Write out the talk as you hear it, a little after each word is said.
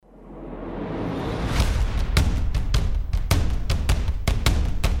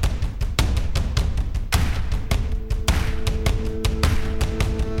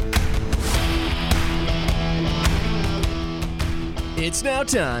It's now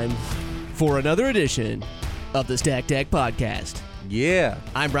time for another edition of the Stack Deck Podcast. Yeah.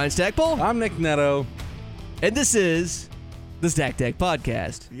 I'm Brian Stackpole, I'm Nick Netto. and this is the Stack Deck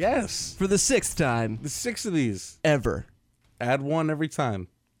Podcast Yes. for the sixth time The 6 of these. ever. Add one every time.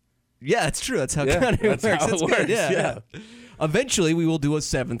 Yeah, that's true. That's how Yeah, counting that's works. how it That's works, good. Yeah. yeah. Eventually, we will do a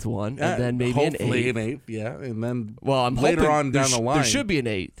seventh one, and then maybe an hopefully eighth. an eighth, yeah. And then Well, I'm later hoping on there down the line. there should be an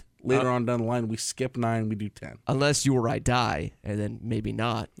eighth. Later on down the line, we skip 9, we do 10. Unless you or I die, and then maybe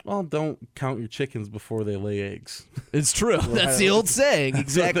not. Well, don't count your chickens before they lay eggs. It's true. That's the old saying.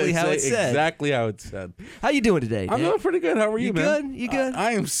 Exactly how it's said. Exactly how it's said. How you doing today, I'm Nick? doing pretty good. How are you, You man? good? You good?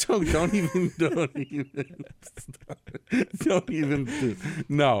 I am so. Don't even.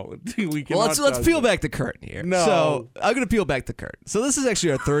 No, we can. Well, let's peel back the curtain here. No. So I'm going to peel back the curtain. So this is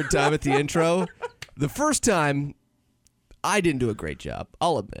actually our third time at the intro. The first time, I didn't do a great job.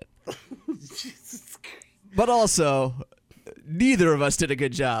 I'll admit. But also, neither of us did a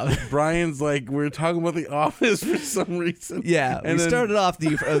good job. Brian's like, we're talking about The Office for some reason. Yeah, And we then- started off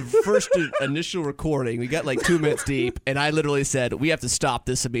the first initial recording. We got like 2 minutes deep, and I literally said, we have to stop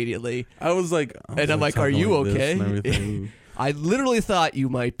this immediately. I was like, And I'm like, are you okay? I literally thought you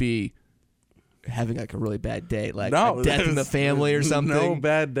might be having like a really bad day, like No, a death in the there's family or something. No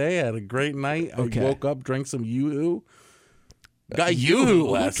bad day. I had a great night. Okay. I woke up, drank some Yoo-Hoo. Got Yoo-Hoo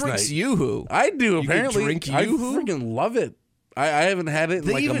last Who drinks night. Yoo-Hoo? I do, can apparently. drink I Yoo-Hoo? freaking love it. I haven't had it in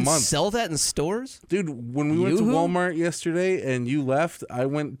They like even a month. sell that in stores? Dude, when we went to Yoo-Hoo? Walmart yesterday and you left, I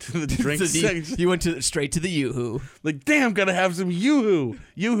went to the drink section. You went straight to the Yoo-Hoo. Like, damn, gotta have some Yoo-Hoo.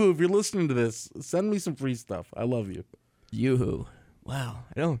 Yoo-Hoo, if you're listening to this, send me some free stuff. I love you. Yoo-Hoo. Wow.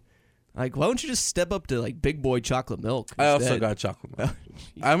 I don't like. Why don't you just step up to like Big Boy chocolate milk? I also instead? got chocolate milk.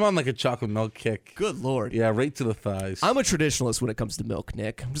 I'm on like a chocolate milk kick. Good Lord. Yeah, right to the thighs. I'm a traditionalist when it comes to milk,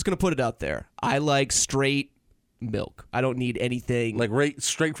 Nick. I'm just gonna put it out there. I like straight milk. I don't need anything. like right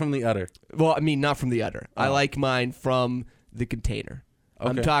straight from the udder. Well, I mean, not from the udder. I Oh. like mine from the container.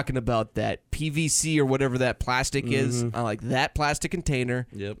 I'm Okay. talking about that PVC or whatever that plastic is. I like that plastic container.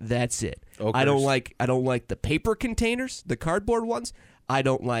 Yep. That's it. Okers. I don't like the paper containers, the cardboard ones. I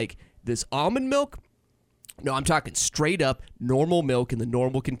don't like this almond milk. No, I'm talking straight up normal milk in the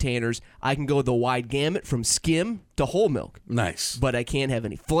normal containers. I can go the wide gamut from skim to whole milk, Nice. but I can't have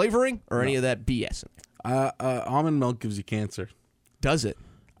any flavoring or any of that BS in it. Almond milk gives you cancer. Does it?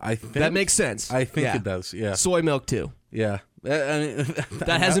 I think That makes sense. I think Yeah. it does. Yeah. Soy milk too. Yeah. I mean,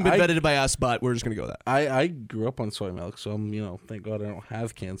 That hasn't been vetted by us, but we're just gonna go with that. I grew up on soy milk, so I'm thank God I don't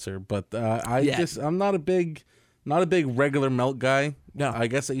have cancer. But Yeah. I'm not a big regular milk guy. No. I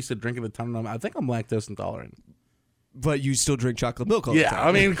guess I used to drink it a ton. I think I'm lactose intolerant. But you still drink chocolate milk all the Yeah, time.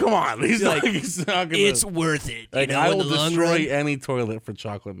 I mean, come on. He's Like, he's not gonna, it's worth it. like, You know, I in will the long destroy run. any toilet for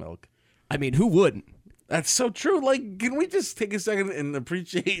chocolate milk. I mean, who wouldn't? That's so true. Like, can we just take a second and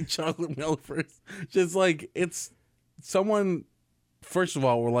appreciate chocolate milk first? Just like it's someone. First of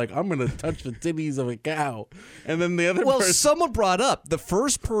all, we're like, I'm gonna touch the titties of a cow, and then the other Well, person. someone brought up the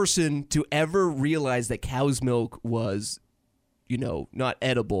first person to ever realize that cow's milk was, not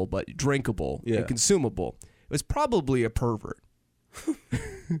edible but drinkable Yeah. and consumable. It was probably a pervert.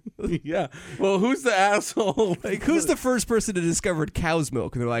 Yeah. Well, who's the asshole? Like, who's the first person to discover cow's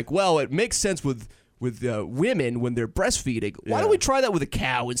milk? And they're like, well, it makes sense with women when they're breastfeeding. Why Yeah. don't we try that with a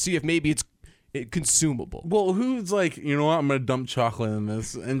cow and see if maybe it's consumable? Well, who's like, you know what? I'm gonna dump chocolate in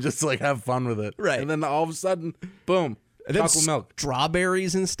this and just like have fun with it. Right. And then all of a sudden, boom, And then chocolate milk.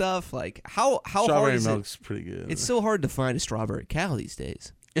 strawberries and stuff. Like, how hard Strawberry is it? milk's pretty good. It's so hard to find a strawberry cow these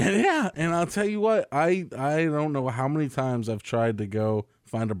days. And yeah, and I'll tell you what, I don't know how many times I've tried to go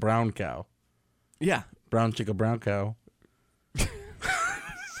find a brown cow, Yeah. brown chicken, brown cow. So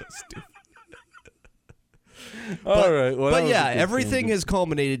stupid. All right, well, that But was yeah, a good everything tangent. has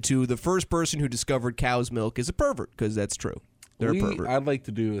culminated to the first person who discovered cow's milk is a pervert, because that's true. They're a pervert. I'd like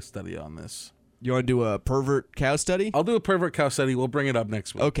to do a study on this. You want to do a pervert cow study? I'll do a pervert cow study. We'll bring it up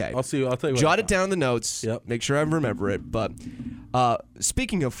next week. Okay. I'll tell you. What Jot I it down in the notes. Yep. Make sure I remember it. But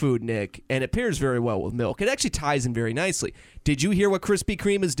speaking of food, Nick, and it pairs very well with milk. It actually ties in very nicely. Did you hear what Krispy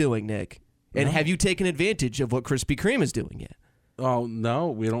Kreme is doing, Nick? And No. have you taken advantage of what Krispy Kreme is doing yet? Oh no,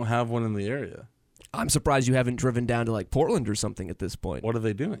 we don't have one in the area. I'm surprised you haven't driven down to like Portland or something at this point. What are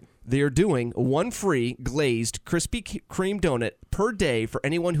they doing? They are doing one free glazed Krispy Kreme donut per day for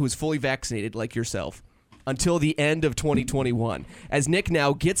anyone who is fully vaccinated like yourself until the end of 2021. As Nick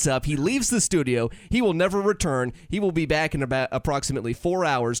now gets up, he leaves the studio. He will never return. He will be back in about approximately 4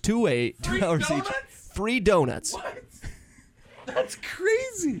 hours, 2 hours each. Free donuts. What? That's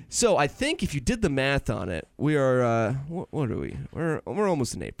crazy. So I think if you did the math on it, we are what are we? We're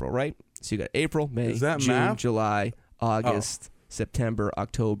almost in April, right? So you got April, May, Is that June, math? July, August, September,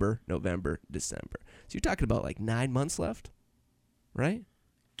 October, November, December. So you're talking about like 9 months left, right?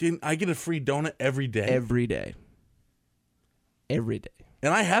 I get a free donut every day. Every day. Every day.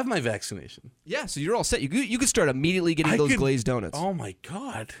 And I have my vaccination. Yeah, so you're all set. You could start immediately getting those glazed donuts. Oh my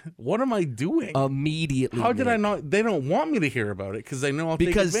God. What am I doing? Immediately. How did I Nick. not? They don't want me to hear about it because they know I'll take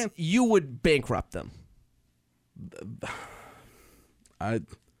Because advantage. you would bankrupt them.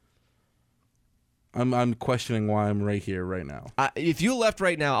 I'm questioning why I'm right here right now. If you left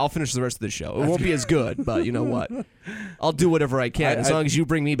right now, I'll finish the rest of the show. It won't be as good, but you know what? I'll do whatever I can as long as you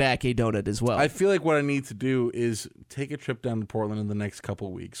bring me back a donut as well. I feel like what I need to do is take a trip down to Portland in the next couple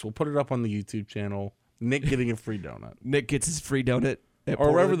of weeks. We'll put it up on the YouTube channel. Nick getting a free donut. Nick gets his free donut at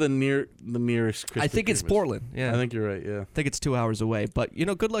Or wherever Portland. the nearest Krispy I think it's Kreme is. Portland. Yeah, I think you're right, yeah. I think it's 2 hours away. But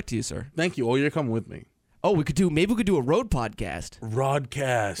good luck to you, sir. Thank you. Oh, you're coming with me. Oh, maybe we could do a road podcast.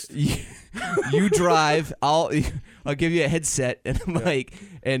 Rodcast. You drive. I'll give you a headset and a mic,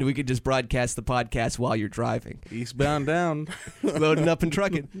 and we could just broadcast the podcast while you're driving. Eastbound down. Loading up and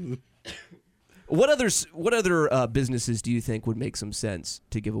trucking. What other businesses do you think would make some sense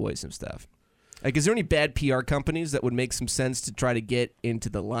to give away some stuff? Like, is there any bad PR companies that would make some sense to try to get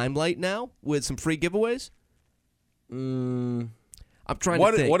into the limelight now with some free giveaways? I'm trying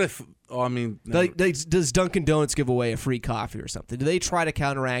to think. What if? Oh, I mean, no. Does Dunkin' Donuts give away a free coffee or something? Do they try to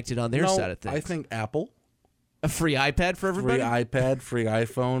counteract it on their No, side of things? I think Apple. A free iPad for everybody? Free iPad, free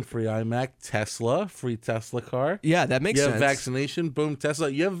iPhone, free iMac, Tesla, free Tesla car. Yeah, that makes You sense. have vaccination, boom, Tesla.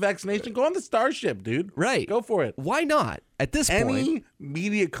 You have vaccination, go on the Starship, dude. Right. Go for it. Why not? At this point. Any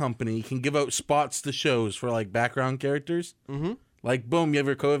media company can give out spots to shows for like background characters. Mm-hmm. Like, boom, you have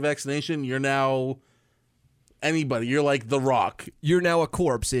your COVID vaccination. You're now anybody. You're like The Rock. You're now a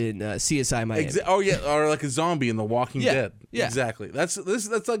corpse in CSI Miami. Or like a zombie in The Walking Yeah, Dead. yeah. Exactly. That's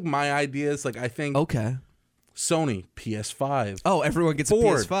like my ideas. Like I think Okay. Sony PS5. Oh, everyone gets a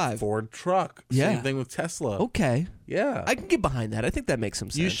PS5. Ford truck. Yeah. Same thing with Tesla. Okay. Yeah. I can get behind that. I think that makes some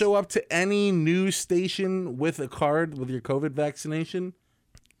sense. You show up to any news station with a card with your COVID vaccination.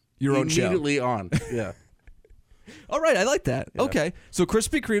 your own show. Immediately on. Yeah. All right, I like that. Okay. So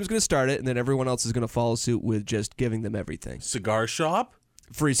Krispy Kreme's going to start it, and then everyone else is going to follow suit with just giving them everything. Cigar shop.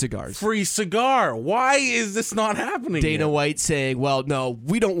 Free cigars. Free cigar. Why is this not happening? Dana yet? White saying, well, no,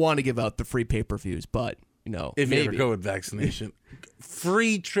 we don't want to give out the free pay-per-views, but, If maybe. you have a COVID vaccination.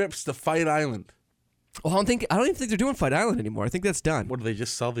 Free trips to Fight Island. Well, I don't even think they're doing Fight Island anymore. I think that's done. What, do they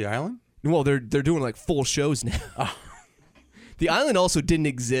just sell the island? Well, they're doing like full shows now. Oh. The island also didn't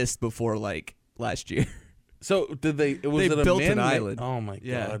exist before like last year. So did they? Was They it a built an man-made- island. Oh my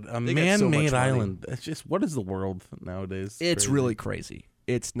Yeah, god, a they got so much man-made money. island. It's just what is the world nowadays? It's crazy. really crazy.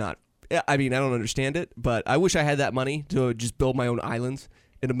 It's not. I mean, I don't understand it, but I wish I had that money to just build my own islands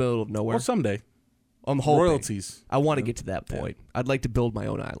in the middle of nowhere. Well, someday I'm hoping. royalties. I want to get to that point. I'd like to build my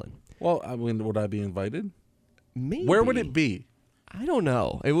own island. Well, I mean, would I be invited? Maybe. Where would it be? I don't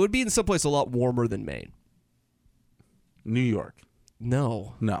know. It would be in someplace a lot warmer than Maine. New York.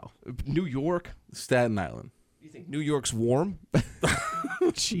 No. No. New York? Staten Island. You think New York's warm?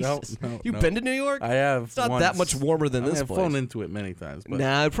 Jesus. No, You've no. been to New York? I have. It's not once. that much warmer than this I've place. flown into it many times. But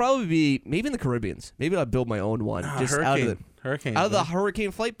Nah, it'd probably be maybe in the Caribbeans. Maybe I'll build my own one. Just hurricane. out of the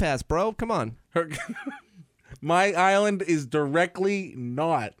hurricane flight pass, bro. Come on. My island is directly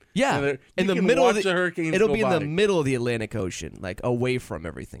not. Yeah, in the middle of the hurricane. It'll be in the middle of the Atlantic Ocean, like away from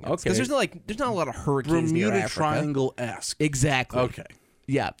everything else. Okay. Because there's not a lot of hurricanes near Bermuda Africa. Triangle-esque. Exactly. Okay.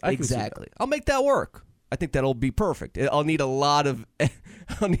 Yeah, I can see exactly. I'll make that work. I think that'll be perfect. I'll need a lot of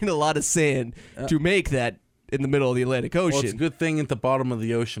sand to make that in the middle of the Atlantic Ocean. Well, it's a good thing at the bottom of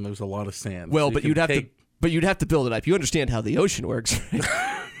the ocean there's a lot of sand. Well, So but you can you'd have to build it up. You understand how the ocean works, right?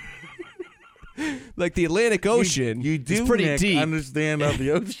 Like the Atlantic Ocean, You do, is pretty Nick, deep. understand how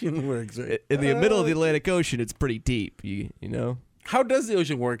the ocean works, right? In the middle of the Atlantic Ocean, it's pretty deep. You know. How does the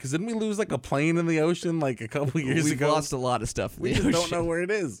ocean work? Because didn't we lose like a plane in the ocean like a couple years We've ago? lost a lot of stuff in we the just ocean don't know where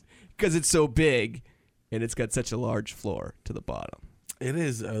it is. because it's so big, and it's got such a large floor to the bottom. It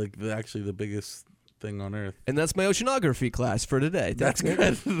is actually the biggest thing on Earth. And that's my oceanography class for today. That's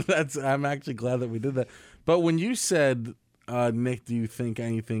good. I'm actually glad that we did that. But when you said, Nick, do you think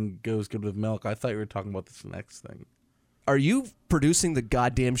anything goes good with milk? I thought you were talking about this next thing. Are you producing the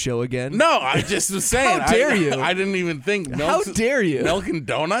goddamn show again? No, I just was saying. How dare you? I didn't even think. How dare you? Milk and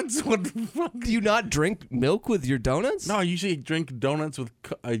donuts? What the fuck? Do you not drink milk with your donuts? No, I usually drink donuts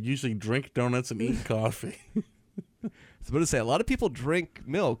and eat coffee. I was about to say, a lot of people drink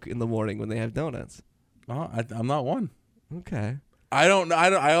milk in the morning when they have donuts. Oh, I'm not one. Okay. I don't.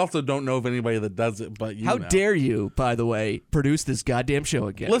 I also don't know of anybody that does it. But How dare you, by the way, produce this goddamn show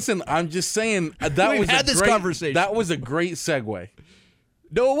again? Listen, I'm just saying that We've had this conversation. That was a great segue.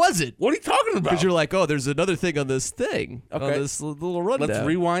 No, it wasn't. What are you talking about? Because you're like, oh, there's another thing on this thing. Okay. On this little rundown. Let's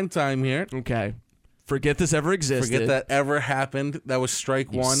rewind time here. Okay. Forget this ever existed. Forget that ever happened. That was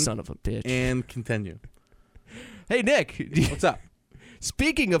strike You one. son of a bitch. And continue. Hey, Nick. What's up?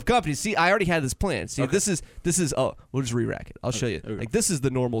 Speaking of companies, see, I already had this plan. See, Okay. this is. Oh, we'll just re-rack it. I'll show you. Okay. Like, this is the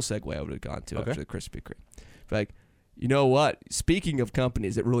normal segue I would have gone to Okay. after the Krispy Kreme. Like, you know what? Speaking of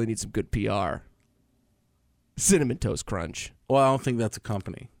companies that really need some good PR, Cinnamon Toast Crunch. Well, I don't think that's a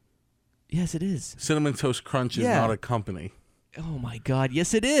company. Yes, it is. Cinnamon Toast Crunch is Yeah. not a company. Oh my God!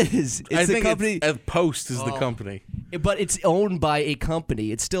 Yes, it is. It's I a think company. Post is the company. But it's owned by a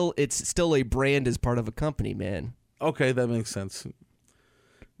company. It's still a brand as part of a company, man. Okay, that makes sense.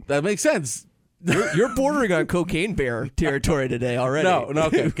 That makes sense. You're bordering on cocaine bear territory today already. No,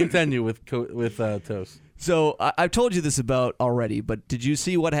 okay. Continue with Toast. So I've told you this about already, but did you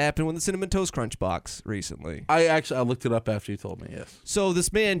see what happened with the Cinnamon Toast Crunch box recently? I looked it up after you told me. Yes. So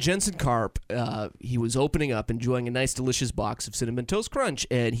this man Jensen Karp, he was opening up, enjoying a nice, delicious box of Cinnamon Toast Crunch,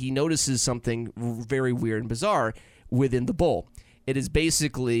 and he notices something very weird and bizarre within the bowl. It is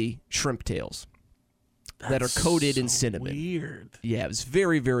basically shrimp tails that are coated in cinnamon. Weird. Yeah, it was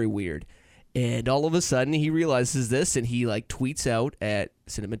very, very weird. And all of a sudden, he realizes this, and he tweets out at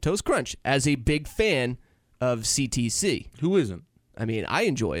Cinnamon Toast Crunch as a big fan of CTC. Who isn't? I mean, I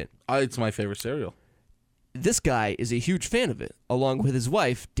enjoy it. It's my favorite cereal. This guy is a huge fan of it, along with his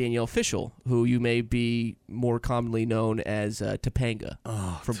wife, Danielle Fishel, who you may be more commonly known as Topanga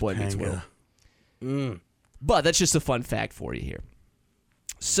from Boy Meets World. But that's just a fun fact for you here.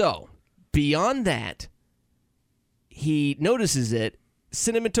 So, beyond that, he notices it.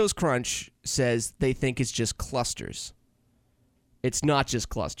 Cinnamon Toast Crunch says they think it's just clusters. It's not just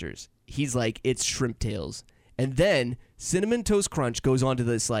clusters. He's like, it's shrimp tails. And then Cinnamon Toast Crunch goes on to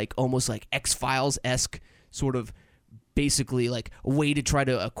this almost like X-Files-esque sort of basically a way to try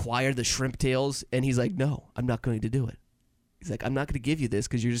to acquire the shrimp tails. And he's like, no, I'm not going to do it. He's like, I'm not going to give you this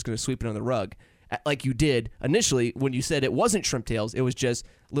because you're just going to sweep it on the rug. Like you did initially when you said it wasn't shrimp tails. It was just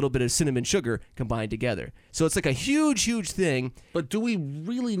a little bit of cinnamon sugar combined together. So it's like a huge, huge thing. But do we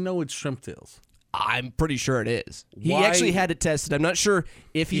really know it's shrimp tails? I'm pretty sure it is. He Why- actually had it tested. I'm not sure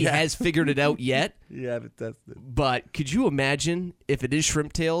if he has figured it out yet. Yeah, it tested. But could you imagine if it is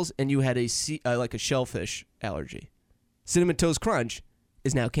shrimp tails and you had a shellfish allergy? Cinnamon Toast Crunch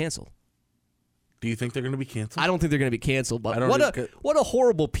is now canceled. Do you think they're going to be canceled? I don't think they're going to be canceled, but I don't what a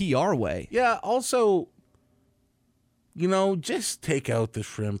horrible PR way. Yeah, also, just take out the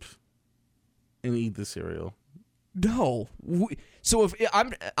shrimp and eat the cereal. No. So if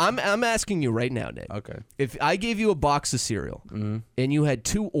I'm asking you right now, Nick. Okay. If I gave you a box of cereal and you had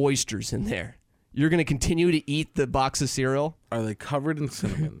 2 oysters in there, you're going to continue to eat the box of cereal? Are they covered in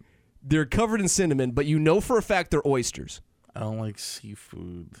cinnamon? They're covered in cinnamon, but you know for a fact they're oysters. I don't like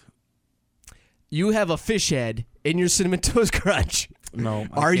seafood. You have a fish head in your Cinnamon Toast Crunch. No.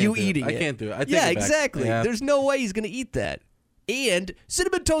 Are you eating it? I can't do it. I take yeah, it back. exactly. Yeah. There's no way he's going to eat that. And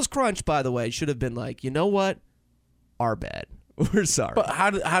Cinnamon Toast Crunch, by the way, should have been like, you know what? Our bad. We're sorry. But how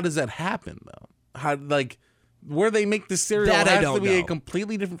does that happen, though? Where they make the cereal That I has don't to be know. a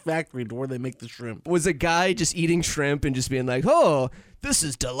completely different factory to where they make the shrimp. Was a guy just eating shrimp and just being like, oh, this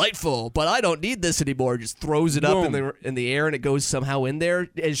is delightful, but I don't need this anymore. Just throws it up in the air and it goes somehow in there.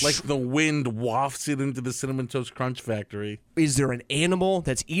 Like the wind wafts it into the Cinnamon Toast Crunch factory. Is there an animal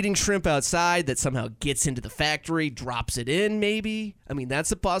that's eating shrimp outside that somehow gets into the factory, drops it in maybe? I mean,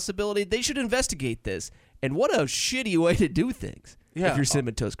 that's a possibility. They should investigate this. And what a shitty way to do things if you're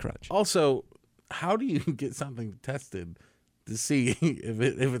Cinnamon Toast Crunch. Also, how do you get something tested to see if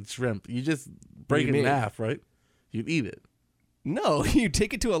it's shrimp? You just break it in half, right? You'd eat it. No, you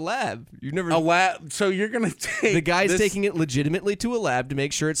take it to a lab. You've never A lab. So you're gonna take the guy's this, taking it legitimately to a lab to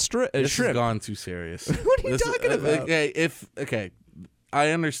make sure it's This has shrimp. gone too serious. What are you talking about? Okay, I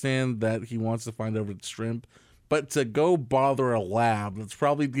understand that he wants to find out if it's shrimp, but to go bother a lab that's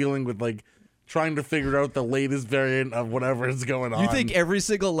probably dealing with trying to figure out the latest variant of whatever is going on. You think every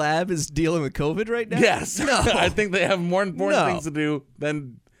single lab is dealing with COVID right now? Yes. No. I think they have more important No. things to do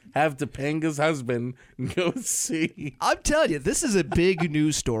than have Topanga's husband go see. I'm telling you, this is a big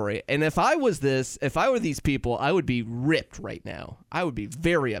news story. And if I were these people, I would be ripped right now. I would be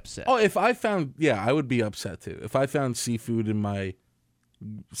very upset. Oh, if I found, I would be upset too. If I found seafood in my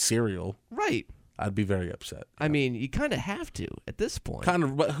cereal, Right. I'd be very upset. I mean, you kind of have to at this point. Kind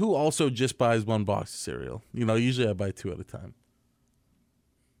of, but who also just buys one box of cereal? Usually I buy 2 at a time.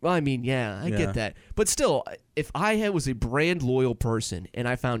 Well, I mean, yeah, I Yeah. get that. But still, if I was a brand loyal person and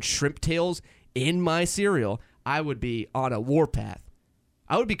I found shrimp tails in my cereal, I would be on a warpath.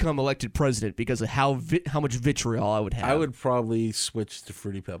 I would become elected president because of how much vitriol I would have. I would probably switch to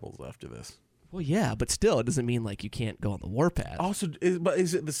Fruity Pebbles after this. Well, yeah, but still, it doesn't mean like you can't go on the warpath. Also,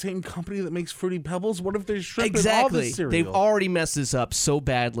 is it the same company that makes Fruity Pebbles? What if there's shrimp in all Exactly. the cereal? They've already messed this up so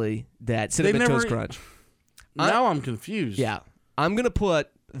badly that Cinnamon never- Toast Crunch. Now I'm confused. Yeah, I'm gonna put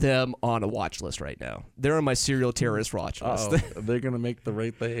them on a watch list right now. They're on my serial terrorist watch list. They're gonna make the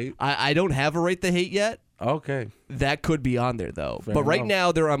rate they hate. I don't have a rate the hate yet. Okay, That could be on there though. Fair but right enough.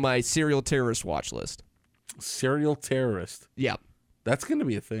 now they're on my serial terrorist watch list. serial terrorist. Yeah. That's gonna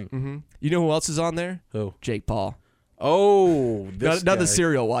be a thing. You know who else is on there? Who? Jake Paul. Oh, this Not the guy.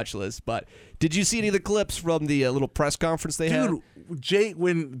 serial watch list, but did you see any of the clips from the little press conference they had? Dude, Jake,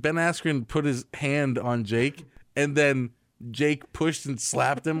 when Ben Askren put his hand on Jake, and then Jake pushed and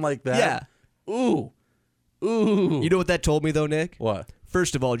slapped him like that. Yeah. Ooh. You know what that told me though, Nick? What?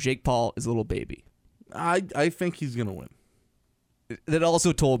 First of all, Jake Paul is a little baby. I think he's gonna win. That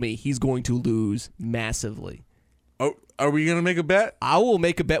also told me he's going to lose massively. Oh, are we gonna make a bet? I will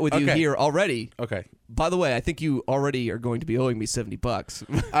make a bet with you Okay. here already. Okay. By the way, I think you already are going to be owing me $70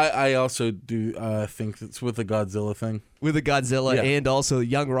 I also do think it's with the Godzilla thing. with the Godzilla, Yeah. and also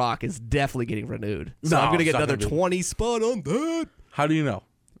Young Rock is definitely getting renewed. So No, I'm going to it's get not another gonna be. 20 spot on that. How do you know?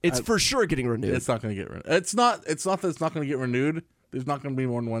 It's for sure getting renewed. It's not gonna get renewed. It's not that it's not gonna get renewed. There's not gonna be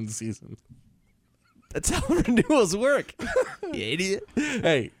more than one season. That's how renewals work. You idiot.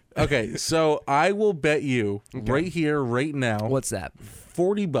 Hey, okay, so I will bet you right here, right now, What's that?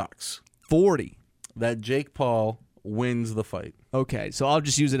 $40 40. that Jake Paul wins the fight. Okay, so I'll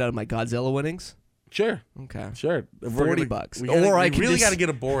just use it out of my Godzilla winnings. Sure. Okay. Sure. $40. We Or I we can really just- got to get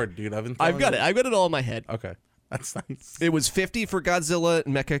a board, dude. I've I've got it. I've got it all in my head. Okay. That's nice. It was 50 for Godzilla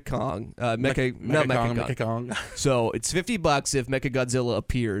and Mecha Kong. Not Mecha Kong. Kong. So it's $50 if Mecha Godzilla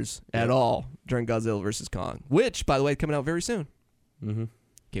appears at all during Godzilla versus Kong, which, by the way, coming out very soon. Mm-hmm.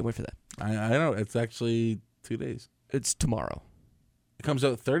 Can't wait for that. I know. It's actually 2 days. It's tomorrow, It comes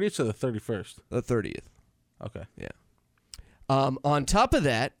out 30th or the 31st? the 30th. Okay. On top of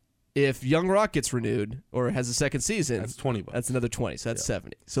that, if Young Rock gets renewed or has a second season, That's $20. that's another 20. So that's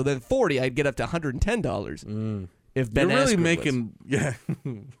 70. So then 40, I'd get up to $110 if Ben You're really Askren making... wins. Yeah.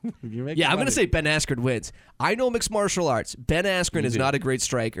 You're making Yeah, I'm going money. to say Ben Askren wins. I know mixed martial arts. Ben Askren is do. not a great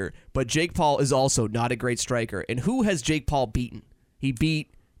striker, but Jake Paul is also not a great striker. And who has Jake Paul beaten? He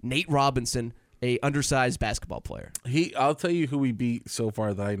beat Nate Robinson, a undersized basketball player. I'll tell you who we beat so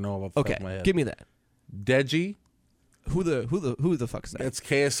far that I know off the top Okay, of my head. give me that. Deji. Who the fuck is that? That's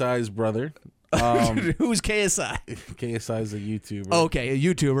KSI's brother. Who's KSI? KSI's a YouTuber. Okay, a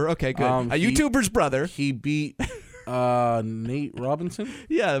YouTuber. Okay, good. A YouTuber's brother. He beat Nate Robinson.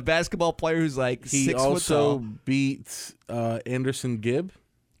 Yeah, a basketball player who's like He 6 foot also tall. beat Anderson Gibb,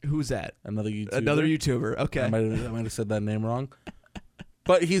 Who's that? another YouTuber. Another YouTuber. Okay. I might have said that name wrong.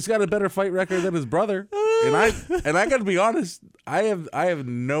 But he's got a better fight record than his brother. And I got to be honest, I have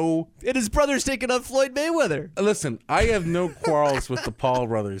no And his brother's taking on Floyd Mayweather. listen, I have no quarrels with the Paul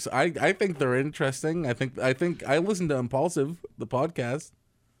brothers. I think they're interesting. I think I listen to Impulsive, the podcast.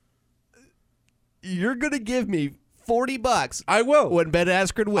 You're gonna give me $40 I will. when Ben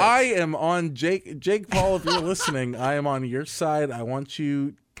Askren wins. I am on Jake Paul. If you're listening, I am on your side. I want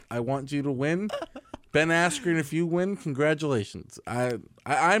you to win. Ben Askren, if you win, congratulations. I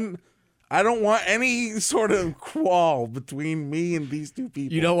don't want any sort of quarrel between me and these two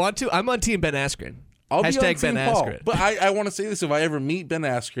people. You don't want to? I'm on Team Ben Askren. I'll Hashtag be on Team Ben Paul. Askren. But I want to say this: if I ever meet Ben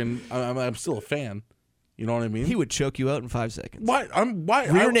Askren, I'm still a fan. You know what I mean? He would choke you out in 5 seconds. Why?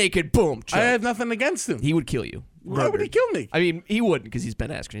 Rear naked, boom, choke. I have nothing against him. He would kill you. Why would he kill me? I mean, he wouldn't because he's Ben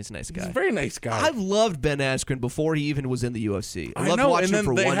Askren. He's a nice He's a guy. very nice guy. I've loved Ben Askren before he even was in the UFC. I I loved know, watching and then him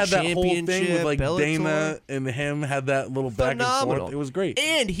for they one had that whole championship. thing with like Bellator. Dana and him had that little back and Phenomenal. forth. It was great.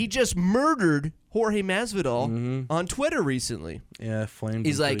 And he just murdered Jorge Masvidal on Twitter recently. Yeah, flamed.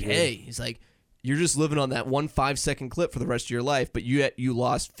 He's him like, pretty hey, he's like, you're just living on that 1 5-second clip for the rest of your life, but you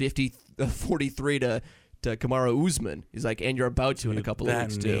lost 43 to Kamaru Usman. He's like, and you're about to in a couple of that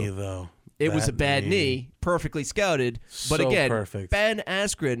weeks knee too. though. It was That a bad knee, perfectly scouted. But So again, perfect. Ben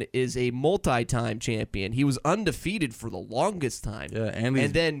Askren is a multi-time champion. He was undefeated for the longest time. Yeah, and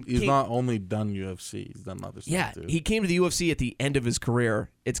then he's came- not only done UFC, he's done other stuff Yeah, too. he came to the UFC at the end of his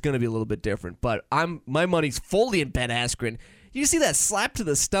career. It's going to be a little bit different, but my money's fully in Ben Askren. You see that slap to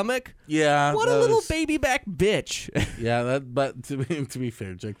the stomach? Yeah. What a little baby back bitch. Yeah, but to be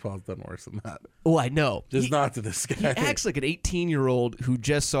fair, Jake Paul's done worse than that. Oh, I know. Just not to this He guy. acts like an 18-year-old who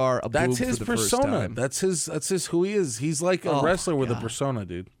just saw a boob That's for his the first persona. time. That's his who he is. He's like a Oh, wrestler my with a God. persona,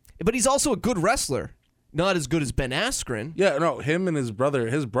 dude. But he's also a good wrestler. Not as good as Ben Askren. Yeah, no, him and his brother.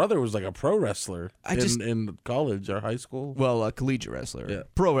 His brother was like a pro wrestler just- in college or high school. Well, a collegiate wrestler. Yeah.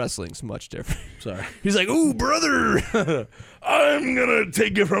 Pro wrestling's much different. Sorry. He's like, ooh, brother. I'm gonna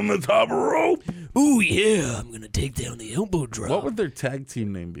take it from the top rope. Ooh, yeah, I'm going to take down the elbow drop. What would their tag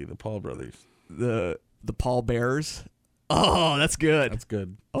team name be? The Paul brothers. the Paul Bears? Oh, that's good. That's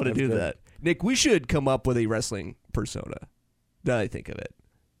good. I want to That's do good. that. Nick, we should come up with a wrestling persona. Now that I think of it.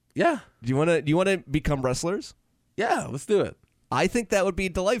 Yeah, Do you want to become wrestlers? yeah. Let's do it. I think that would be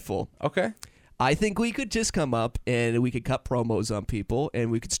delightful. Okay. I think we could just come up and we could cut promos on people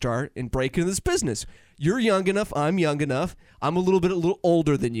and we could start and break into this business. You're young enough. I'm young enough. I'm a little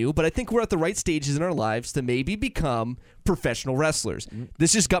older than you, but I think we're at the right stages in our lives to maybe become professional wrestlers.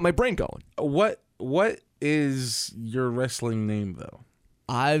 This just got my brain going. What is your wrestling name though?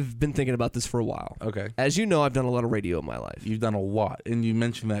 I've been thinking about this for a while. Okay. As you know, I've done a lot of radio in my life. You've done a lot, and you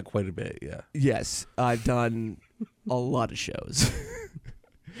mentioned that quite a bit. Yeah. Yes, I've done a lot of shows.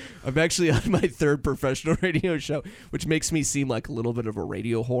 I'm actually on my third professional radio show, which makes me seem like a little bit of a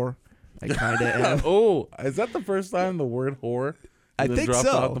radio whore. I kind of am. Oh, is that the first time the word whore I has think dropped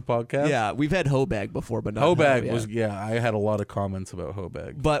so. out the podcast? Yeah, we've had Hobag before, but not Hobag Ho, was I had a lot of comments about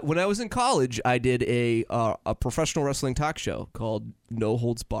Hobag. But when I was in college, I did a professional wrestling talk show called No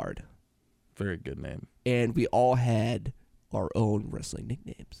Holds Barred, Very good name. and we all had our own wrestling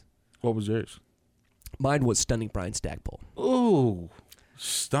nicknames. What was yours? Mine was Stunning Brian Stackpole. Ooh,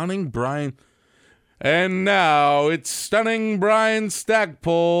 Stunning Brian. And now it's Stunning Brian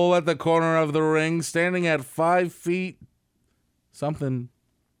Stackpole at the corner of the ring, standing at 5 feet something.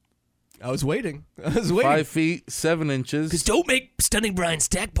 I was waiting. 5 feet 7 inches. Don't make Stunning Brian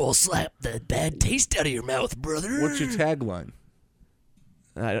Stackpole slap the bad taste out of your mouth, brother. What's your tagline?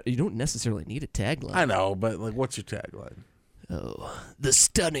 You don't necessarily need a tagline. I know, but like, what's your tagline? Oh, the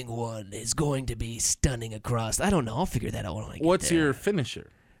stunning one is going to be stunning across. I don't know. I'll figure that out when I get What's there. your finisher?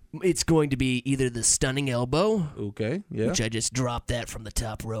 It's going to be either the stunning elbow, Okay, yeah. which I just dropped that from the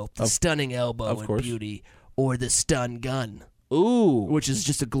top rope, the stunning elbow of in course. beauty, or the stun gun, Ooh, which is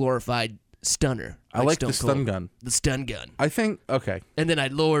just a glorified stunner. I like the Stone stun Cold. gun. The stun gun. I think, okay. And then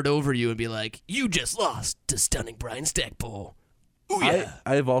I'd lower it over you and be like, you just lost to Stunning Brian Stackpole. Ooh, yeah,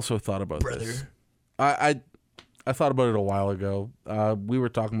 I have also thought about brother. this. I thought about it a while ago. We were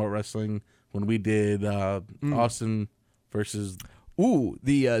talking about wrestling when we did Austin versus. Ooh,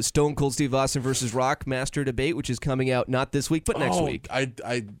 the Stone Cold Steve Austin versus Rock Master debate, which is coming out not this week, but next week.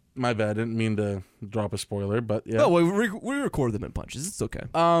 I my bad. I didn't mean to drop a spoiler, but yeah. Oh, we record them in punches. It's okay.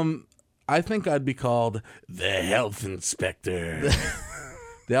 I think I'd be called the Health Inspector.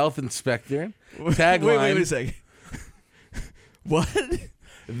 The Health Inspector. Tagline. Wait a second. What?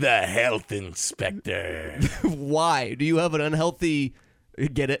 The Health Inspector. Why? Do you have an unhealthy...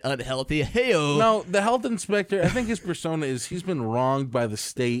 Get it? Unhealthy? Hey-o. No, the Health Inspector, I think his persona is he's been wronged by the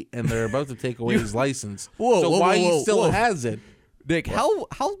state and they're about to take away his license. Whoa, so whoa, why whoa, he whoa, still whoa. has it? Nick, how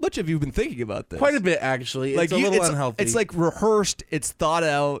much have you been thinking about this? Quite a bit, actually. It's a little unhealthy. It's like rehearsed. It's thought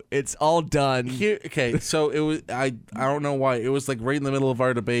out. It's all done. Okay, so it was I don't know why. It was like right in the middle of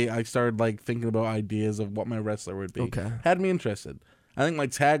our debate, I started like thinking about ideas of what my wrestler would be. Okay. Had me interested. I think my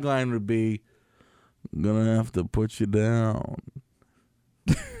tagline would be gonna have to put you down.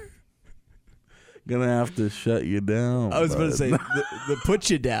 Gonna have to shut you down. I was going to bud. say the put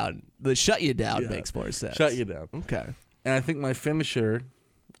you down, the shut you down makes more sense. Shut you down. Okay. And I think my finisher,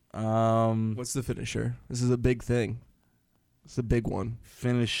 What's the finisher? This is a big thing. It's a big one.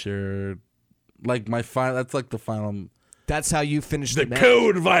 like my final. That's like the final. That's how you finish the match.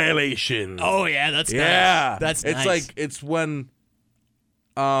 Code violation. Oh yeah, that's yeah. nice. That's it's nice. like it's when,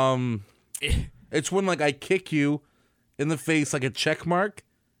 it's when like I kick you in the face like a check mark,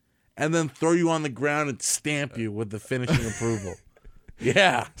 and then throw you on the ground and stamp you with the finishing approval.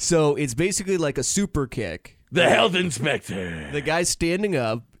 Yeah. So it's basically like a super kick. The Health Inspector. The guy's standing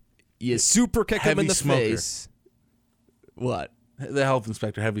up. You super kick him Heavy in the smoker. face. What? The Health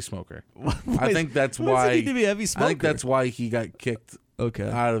Inspector, heavy smoker. Why I think that's why why does he need to be a heavy smoker? I think that's why he got kicked Okay.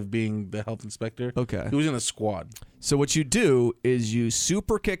 out of being the Health Inspector. Okay. He was in a squad. So what you do is you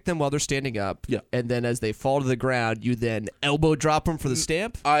super kick them while they're standing up. Yeah. And then as they fall to the ground, you then elbow drop them for the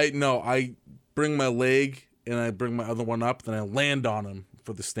stamp. I bring my leg and I bring my other one up, then I land on him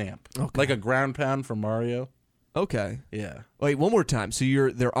for the stamp. Okay. Like a ground pound from Mario. Okay. Yeah. Wait, one more time. So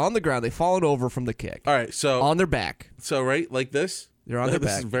they're on the ground. They've fallen over from the kick. All right. So On their back. right, like this. They're on their this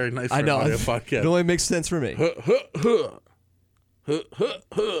back. is very nice. For I know. a It podcast. only makes sense for me.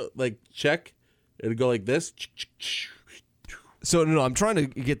 Like check. It'd go like this. So no, I'm trying to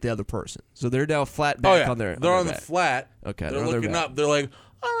get the other person. So they're now flat back on their. They're on their the back. flat. Okay, They're they're on their looking back. up. They're like,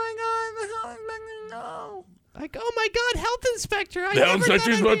 oh my god, the health inspector, no. Like, oh my God, health inspector! The health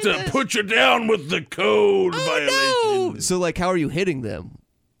inspector's about to put you down with the code violation. No! So like, how are you hitting them?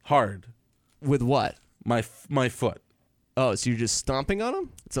 Hard. With what? My foot. Oh, so you're just stomping on them?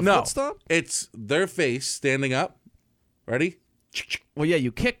 It's a No, foot stomp? it's their face standing up. Ready? Well, yeah,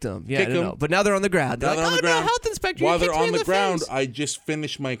 you kicked them. Yeah, Kick I know. 'em. But now they're on the ground. Now They're they're like, on the oh, ground. no, health inspector, While you they're kicked me on in the ground, face. I just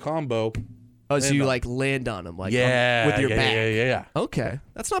finished my combo. Oh, so land you on. like land on them, like Yeah, with your yeah, back. Yeah. Okay,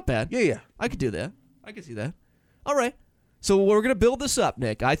 that's not bad. Yeah. I could do that. I could see that. All right. So we're gonna build this up,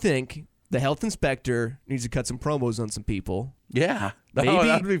 Nick. I think the health inspector needs to cut some promos on some people. Yeah. Maybe-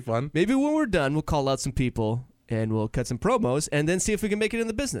 That'd be fun. Maybe when we're done, we'll call out some people and we'll cut some promos and then see if we can make it in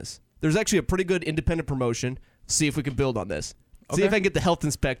the business. There's actually a pretty good independent promotion. See if we can build on this. See Okay. if I can get the health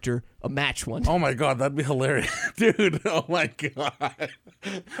inspector a match one. Oh my god, that'd be hilarious, dude. Oh my god.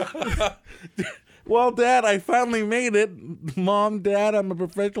 Well, Dad, I finally made it. Mom, Dad, I'm a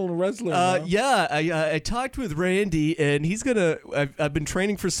professional wrestler. now. Yeah, I talked with Randy and he's gonna. I've been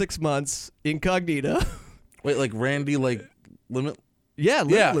training for 6 months incognito. Wait, like Randy, like limit? Yeah,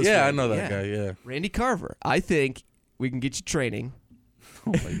 Yeah, Limitless I Randy, know that guy. Yeah. Randy Carver. I think we can get you training.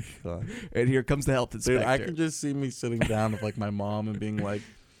 Oh my god. And here comes the health inspector. Dude, I can just see me sitting down with like my mom and being like,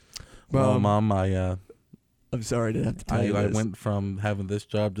 Mom, Mom, I'm sorry to have to tell you I this. went from having this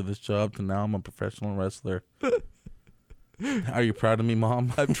job to now I'm a professional wrestler. Are you proud of me,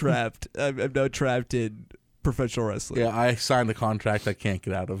 Mom? I'm trapped. I'm now trapped in professional wrestling. Yeah, I signed a contract I can't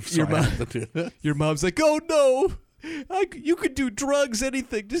get out of. So Your I mom- have to do that. Your mom's like, oh no, you could do drugs,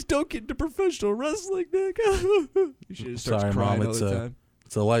 anything. Just don't get into professional wrestling, Nick. She just starts Sorry, crying Mom. all It's the a time.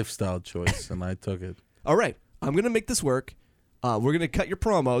 it's a lifestyle choice, and I took it. All right, I'm gonna make this work. We're gonna cut your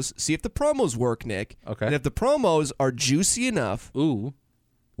promos. See if the promos work, Nick. Okay. And if the promos are juicy enough, Ooh.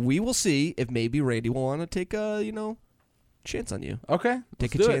 we will see if maybe Randy will want to take a chance on you. Okay.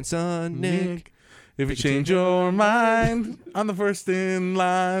 Take let's a do it. chance on Nick. If you change your mind, I'm the first in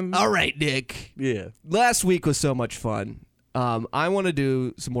line. All right, Nick. Yeah. Last week was so much fun. I want to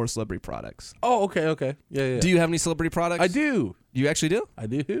do some more celebrity products. Oh, okay. Yeah. Do you have any celebrity products? I do. You actually do? I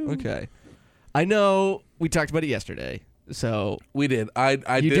do. Okay. I know we talked about it yesterday, so We did. I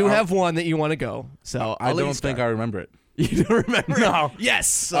you did. do have one that you want to go. So I I'll let you don't think I start. remember it. You don't remember? No.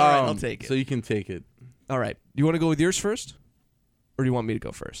 Yes. All right, I'll take it. So you can take it. All right. Do you want to go with yours first, or do you want me to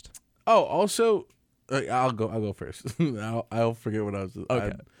go first? Oh, also, I'll go first. I'll forget what I was.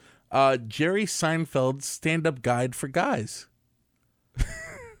 Okay. Jerry Seinfeld's stand-up guide for guys.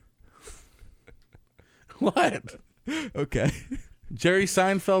 What? Okay. Jerry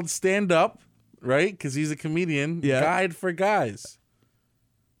Seinfeld stand-up, right? Because he's a comedian. Yeah. Guide for guys.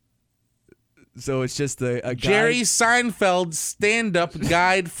 So it's just a guy. Jerry Seinfeld stand-up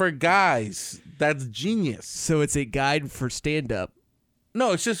guide for guys. That's genius. So it's a guide for stand-up.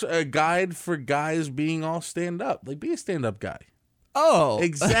 No, it's just a guide for guys being all stand-up. Like, be a stand-up guy. Oh,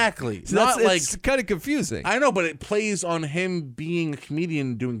 Exactly. So Not like it's kind of confusing. I know, but it plays on him being a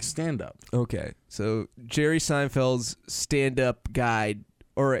comedian doing stand-up. Okay, so Jerry Seinfeld's stand-up guide,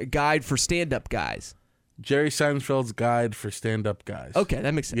 or a guide for stand-up guys. Jerry Seinfeld's guide for stand-up guys. Okay,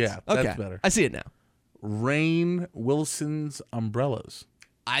 that makes sense. Yeah, okay. that's better. I see it now. Rainn Wilson's umbrellas.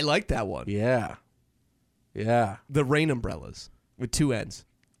 I like that one. Yeah. The rain umbrellas with 2 ends.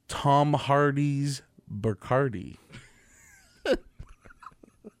 Tom Hardy's Bacardi.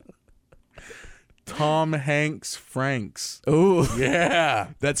 Tom Hanks Franks. Ooh, Yeah.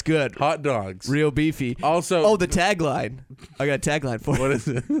 that's good. Hot dogs. Real beefy. Also, Oh, the tagline. I got a tagline for what it. is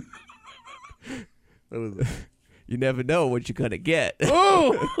it? What is it? You never know what you're gonna get.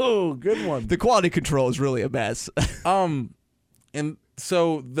 Oh, good one. The quality control is really a mess. And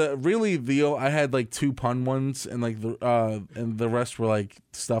so I had like 2 pun ones, and like and the rest were like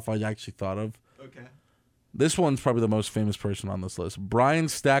stuff I actually thought of. Okay. This one's probably the most famous person on this list. Brian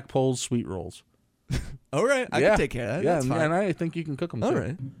Stackpole's sweet rolls. All right, I can take care of that. Yeah, That's fine. and I think you can cook them. All too.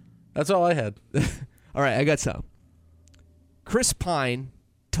 right. That's all I had. All right, I got some. Chris Pine,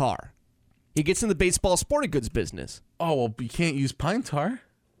 tar. He gets in the baseball sporting goods business. Oh well, you can't use pine tar.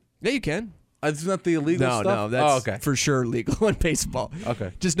 Yeah, you can. It's not the illegal No, stuff. no, that's okay. for sure legal in baseball.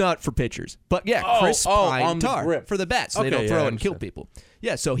 Okay. Just not for pitchers. But yeah, Oh, Chris Pine on the tar grip. for the bats. So they Okay, don't yeah, throw I it and kill understand. people.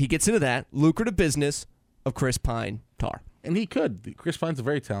 Yeah, so he gets into that lucrative business of Chris Pine tar. And he could. Chris Pine's a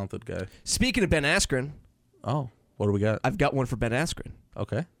very talented guy. Speaking of Ben Askren, Oh, what do we got? I've got one for Ben Askren.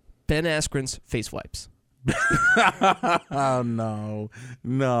 Okay. Ben Askren's face wipes. Oh, no.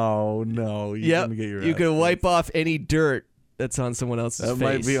 You're Yep. gonna get your You ass can beat. wipe off any dirt that's on someone else's That face.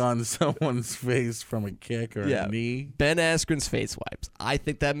 might be on someone's face from a kick or Yeah. a knee. Ben Askren's face wipes. I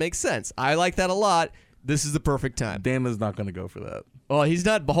think that makes sense. I like that a lot. This is the perfect time. Dana's not going to go for that. Well, he's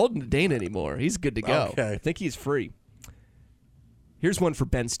not beholden to Dana anymore. He's good to go. Okay. I think he's free. Here's one for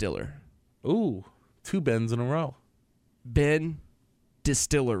Ben Stiller. Ooh, 2 Bens in a row. Ben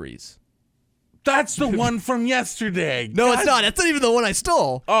Distilleries. That's the one from yesterday. No, it's not. That's not even the one I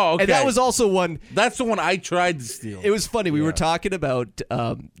stole. Oh, okay. And that was also one. That's the one I tried to steal. It was funny. We were Yeah. talking about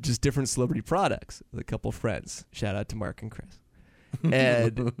just different celebrity products with a couple friends. Shout out to Mark and Chris.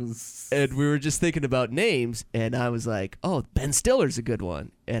 And we were just thinking about names, and I was like, "Oh, Ben Stiller's a good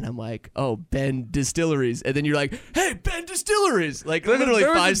one." And I'm like, "Oh, Ben Distilleries." And then you're like, "Hey, Ben Distilleries!" Like literally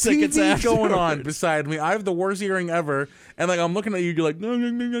There was 5 a seconds TV after. going on beside me. I have the worst hearing ever, and like I'm looking at you, you're like, no, and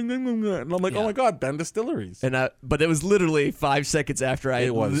I'm like, Yeah. oh my god, Ben Distilleries. But it was literally 5 seconds after I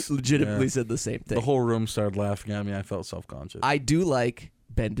It was, legitimately yeah. said the same thing. The whole room started laughing at me. I felt self-conscious. I do like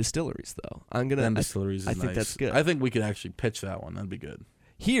Ben Distilleries, though. I'm gonna. Ben Distilleries is I think nice. that's good. I think we could actually pitch that one. That'd be good.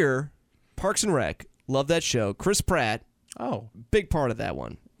 Here, Parks and Rec. Love that show. Chris Pratt, Oh, big part of that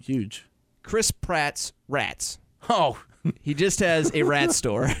one. huge. Chris Pratt's Rats. Oh, He just has a rat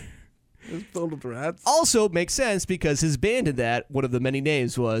store. it's filled with rats. Also makes sense because his band in that, one of the many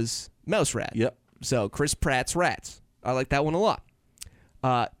names was Mouse Rat. Yep. So Chris Pratt's Rats. I like that one a lot.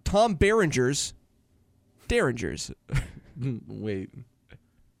 Tom Berenger's Derringers. Wait,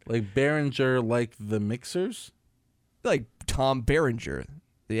 like Behringer, like the mixers? Like Tom Berenger,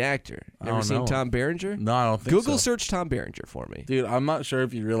 the actor. I Ever don't seen know. Tom Berenger? No, I don't think Google so. search Tom Berenger for me. Dude, I'm not sure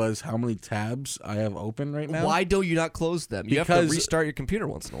if you realize how many tabs I have open right now. Why don't you not close them? You have to Because- restart your computer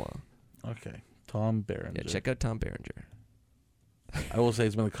once in a while. Okay, Tom Berenger. Yeah, check out Tom Berenger. I will say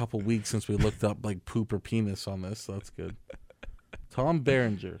it's been a couple weeks since we looked up like poop or penis on this, so that's good. Tom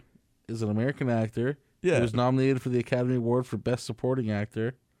Berenger is an American actor. Yeah. He was nominated for the Academy Award for Best Supporting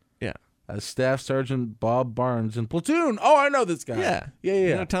Actor Yeah. as Staff Sergeant Bob Barnes in Platoon. Oh, I know this guy. Yeah. Yeah.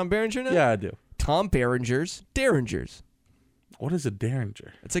 You know Tom Berenger now? Yeah, I do. Tom Berenger's Derringers. What is a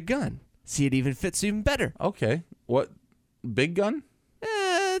Derringer? It's a gun. See, it even fits even better. Okay. What? Big gun?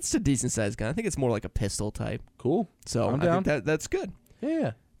 It's a decent sized gun. I think it's more like a pistol type. Cool. So I'm I down. think that's good.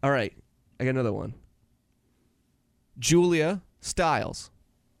 Yeah. All right. I got another one. Julia Styles.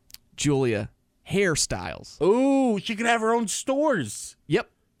 Julia Hairstyles. Ooh, she could have her own stores. Yep.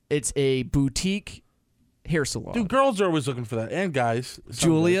 It's a boutique hair salon. Dude, girls are always looking for that. And guys. some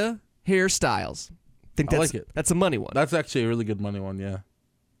Julia Hairstyles. Think I that's like it. That's a money one. guys. That's actually a really good money one, yeah.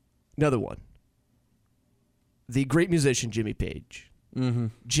 Another one. The great musician Jimmy Page. Mm-hmm.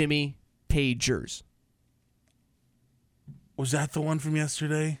 Jimmy Pagers. Was that the one from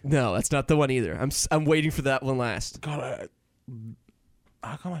yesterday? No, that's not the one either. I'm waiting for that one last. God,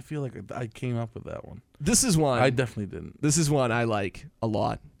 how come I feel like I came up with that one? This is one. I definitely didn't. This is one I like a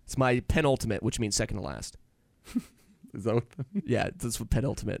lot. It's my penultimate, which means second to last. Is that what that means? Yeah, that's what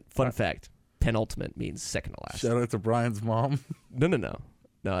penultimate. Fun fact: penultimate means second to last. Shout out to Brian's mom. No.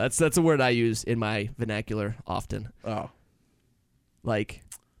 That's a word I use in my vernacular often. Oh. Like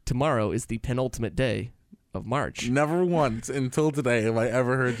tomorrow is the penultimate day of March. Never once until today have I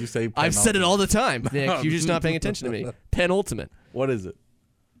ever heard you say I've said it penultimate. all the time, Nick. You're just not paying attention to me. Penultimate. What is it?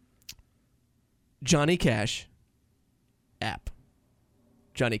 Johnny Cash app.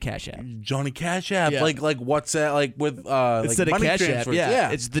 Johnny Cash app. Johnny Cash app. Yeah. Like WhatsApp, like with Instead like of money Cash app, transfers. yeah,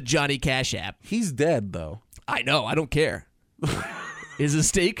 it's the Johnny Cash app. He's dead though. I know. I don't care. His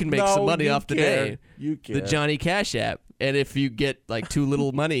estate can make No, some money you off the care. name. You care. The Johnny Cash app. And if you get like too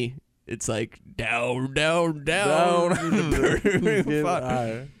little money, it's like down. Down.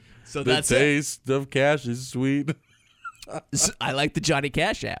 Fuck. So The that's it. taste of cash is sweet. I like the Johnny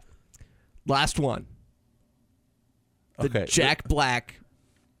Cash app. Last one. The Okay. Jack Black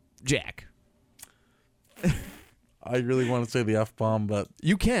Jack. I really want to say the F-bomb, but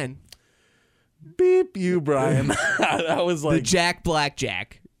You can. beep you, Brian. That was The like Jack Black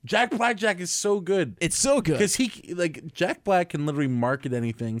Jack. Jack Blackjack is so good. It's so good. Because Jack Black can literally market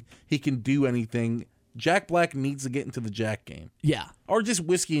anything. He can do anything. Jack Black needs to get into the Jack game. Yeah. Or just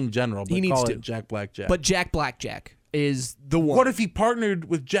whiskey in general, but He needs call to. it Jack Blackjack. But Jack Black Jack is the one. what if he partnered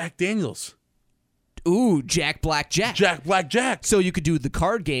with Jack Daniels? Ooh, Jack Black Jack. Jack Blackjack. So you could do the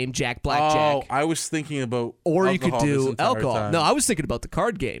card game Jack Black Oh, Jack. I was thinking about Or you could alcohol this do entire alcohol. time. No, I was thinking about the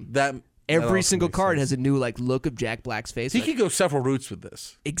card game. that Every also single makes card sense. has a new like look of Jack Black's face. He Like, could go several routes with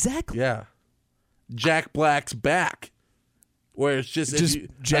this. exactly. Yeah. Jack Black's back. Where it's just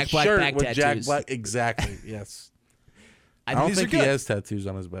Jack a Black shirt back with Jack tattoos. Black. Exactly. Yes. I think don't these think are he good. has tattoos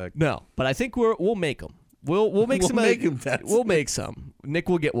on his back. No, but I think we'll make them. We'll make We'll some. make him tattoos. We'll make some. Nick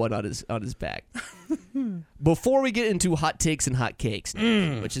will get one on his back. Before we get into hot takes and hot cakes,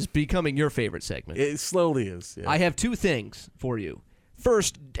 which is becoming your favorite segment, It slowly is. Yeah. I have two things for you.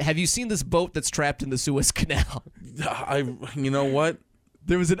 First, have you seen this boat that's trapped in the Suez Canal? You know what?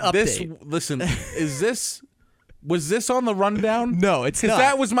 There was an update. Listen, was this on the rundown? No, it's Because not.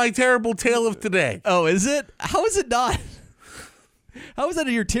 that was my terrible tale of today. Oh, is it? How is it not? How is that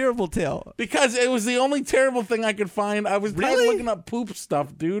your terrible tale? Because it was the only terrible thing I could find. I was tired of Really? looking up poop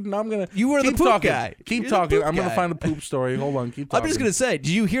stuff, dude, and I'm gonna. You were the keep poop talking. guy. Keep You're the talking. poop I'm gonna guy. find a poop story. Hold on. Keep talking. I'm just gonna say, did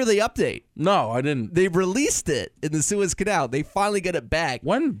you hear the update? No, I didn't. They released it in the Suez Canal. They finally got it back.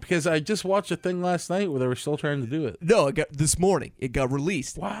 When? Because I just watched a thing last night where they were still trying to do it. No, it got this morning. It got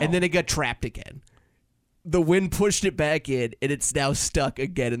released. Wow. And then it got trapped again. The wind pushed it back in, and it's now stuck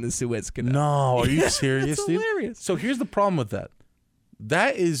again in the Suez Canal. No, are you serious, It's dude? hilarious. So here's the problem with that.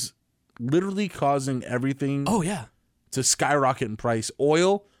 That is literally causing everything Oh yeah. to skyrocket in price.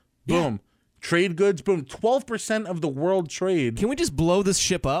 Oil, boom. Trade goods, boom. 12% of the world trade. Can we just blow this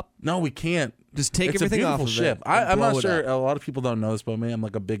ship up? No, we can't. Just take It's a everything off beautiful of ship. it. and I'm blow not it sure up. a lot of people don't know this about me. I'm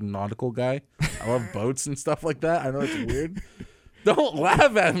like a big nautical guy. I love boats and stuff like that. I know it's weird. Don't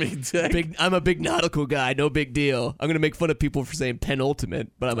laugh at me, Dick. I'm a big nautical guy. No big deal. I'm gonna make fun of people for saying penultimate,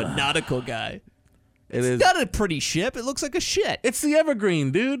 but I'm a nautical guy. It is. It's not a pretty ship. It looks like a shit. It's the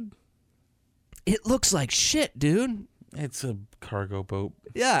Evergreen, dude. It looks like shit, dude. It's a cargo boat.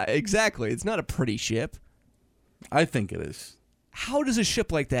 Yeah, exactly. It's not a pretty ship. I think it is. How does a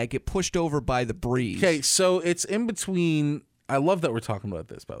ship like that get pushed over by the breeze? Okay, so it's in between. I love that we're talking about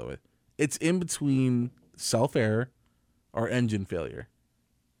this, by the way. It's in between self-error or engine failure.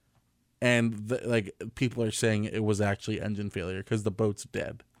 And people are saying it was actually engine failure because the boat's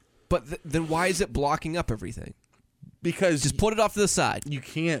dead. But then why is it blocking up everything? Because Just put it off to the side. you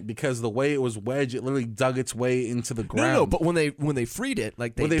can't, because the way it was wedged, it literally dug its way into the ground. No, but when they freed it,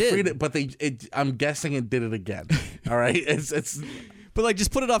 like they Well, they did, freed it, but I'm guessing it did it again. All right, it's but like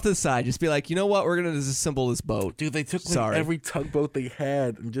just put it off to the side. Just be like, you know what? We're gonna disassemble this boat. dude. They took Sorry. every tugboat they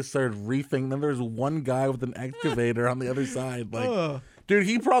had and just started reefing. Then there's one guy with an excavator on the other side. Like, dude,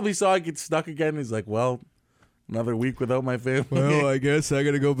 he probably saw it get stuck again. He's like, well, another week without my family. Well, I guess I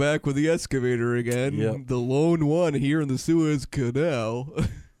gotta go back with the excavator again. Yep. The lone one here in the Suez Canal.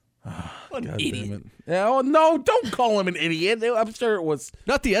 What an God idiot. damn it. Yeah, oh no, don't call him an idiot. I'm sure it was.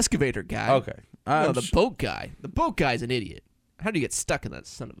 Not the excavator guy. Okay. No, I'm the boat guy. The boat guy's an idiot. How do you get stuck in that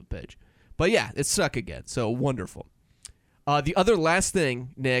son of a bitch? But yeah, it's stuck again. So wonderful. The other last thing,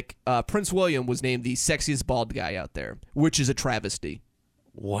 Nick, Prince William was named the sexiest bald guy out there, which is a travesty.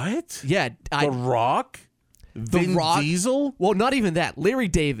 What? Yeah, The Rock? Vin Rock? Diesel? Well, not even that. Larry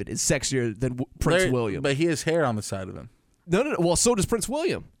David is sexier than Prince Larry- William. But he has hair on the side of him. No. Well, so does Prince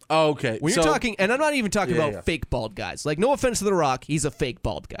William. Oh, okay. When you're talking, and I'm not even talking Yeah, about yeah. fake bald guys. Like, no offense to The Rock, he's a fake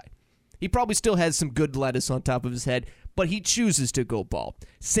bald guy. He probably still has some good lettuce on top of his head, but he chooses to go bald.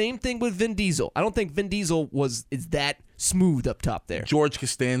 Same thing with Vin Diesel. I don't think Vin Diesel is that smooth up top there. George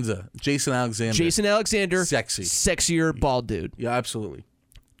Costanza, Jason Alexander. Jason Alexander, Sexy. sexier bald dude. Yeah, absolutely.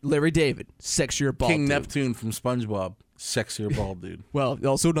 Larry David, sexier bald King dude. Neptune from SpongeBob, sexier bald dude. Well,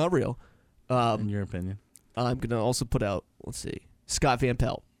 also not real. In your opinion? I'm gonna also put out. Let's see, Scott Van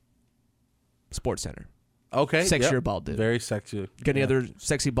Pelt, Sports Center. Okay. Sexier yep. bald dude. Very sexy. Got any other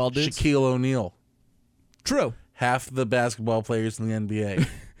sexy bald dudes? Shaquille O'Neal. True. Half the basketball players in the NBA.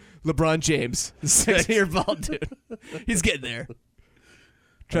 LeBron James, sexier bald dude. He's getting there.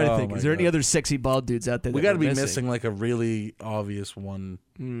 Trying to Oh think. my Is there any God. other sexy bald dudes out there? We got got to be missing like a really obvious one.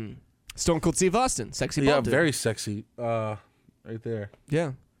 Stone Cold Steve Austin, sexy Yeah, bald dude. very sexy. Right there.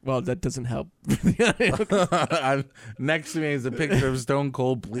 Yeah. Well, that doesn't help. Next to me is a picture of Stone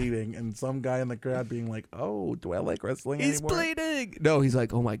Cold bleeding, and some guy in the crowd being like, "Oh, do I like wrestling He's anymore?" bleeding. No, he's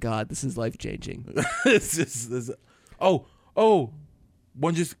like, oh my God, this is life changing.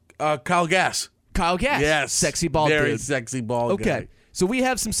 One just Kyle Gass. Kyle Gass. Yes, Sexy bald very dude. sexy bald Okay. guy. So we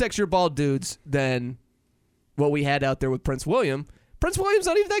have some sexier bald dudes than what we had out there with Prince William. Prince William's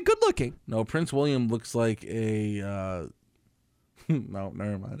not even that good looking. No, Prince William looks like a. No,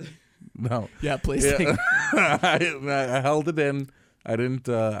 never mind. No. Yeah, please. Yeah. I held it in. I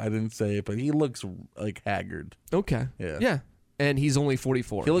didn't say it, but he looks like haggard. Okay. Yeah. Yeah. And he's only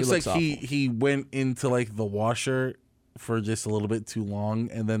 44. He looks like awful. he went into like the washer for just a little bit too long,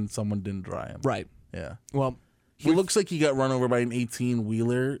 and then someone didn't dry him. Right. Yeah. Well, He looks like he got run over by an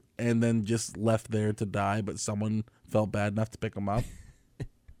 18-wheeler and then just left there to die, but someone felt bad enough to pick him up.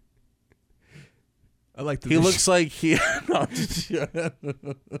 I like the He looks like he No,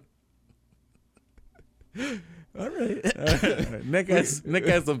 All right. Nick has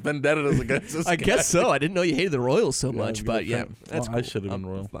some vendettas against this I guy. guess so. I didn't know you hated the Royals so Yeah, much, I'm but gonna yeah, try- that's well, I cool. should have been I'm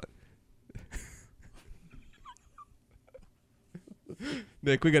Royal. fine.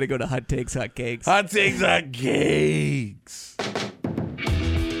 Nick, we got to go to Hot Takes, Hot Cakes. Hot takes, hot cakes.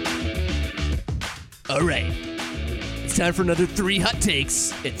 All right. It's time for another 3 hot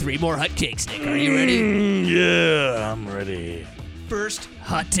takes and 3 more hot cakes, Nick. Are you ready? Yeah, I'm ready. First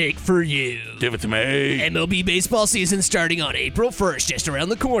hot take for you. Give it to me. MLB baseball season starting on April 1st, just around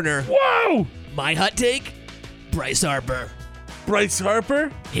the corner. Whoa! My hot take, Bryce Harper Bryce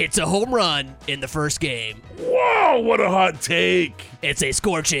Harper? hits a home run in the first game. Whoa, what a hot take. It's a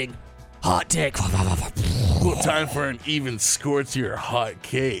scorching hot take. Well, time for an even scorchier hot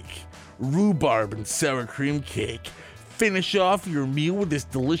cake. Rhubarb and sour cream cake. Finish off your meal with this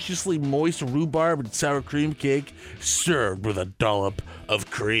deliciously moist rhubarb and sour cream cake served with a dollop of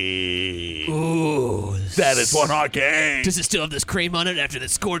cream. Ooh. That is one hot cake. Does it still have this cream on it after the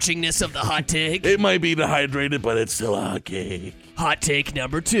scorchingness of the hot take? It might be dehydrated, but it's still a hot cake. Hot take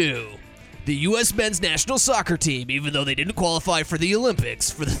number 2. The U.S. men's national soccer team, even though they didn't qualify for the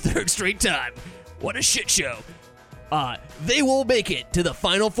Olympics for the 3rd straight time, what a shit show. They will make it to the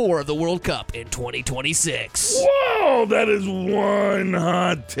Final Four of the World Cup in 2026. Whoa, that is one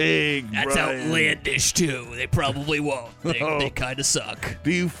hot take, That's Brian. outlandish, too. They probably won't. They kind of suck.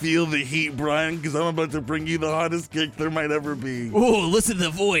 Do you feel the heat, Brian? Because I'm about to bring you the hottest cake there might ever be. Ooh, listen to the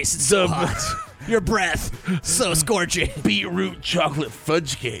voice. It's so The- hot. Your breath, so scorching. Beetroot chocolate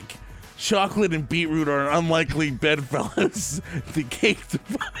fudge cake. Chocolate and beetroot are an unlikely bedfellows.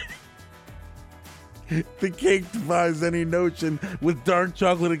 The cake defies any notion with dark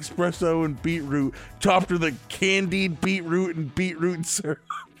chocolate espresso and beetroot, topped with a candied beetroot and beetroot syrup.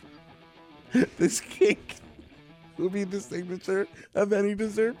 This cake will be the signature of any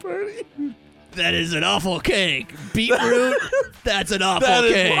dessert party. That is an awful cake. Beetroot, that's an awful That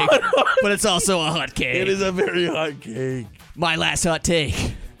is cake. one hot- But it's also a hot cake. It is a very hot cake. My last hot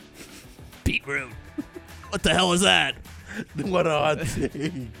take. Beetroot. What the hell is that? What a hot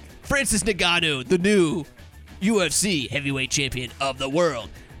take. Francis Ngannou, the new UFC heavyweight champion of the world,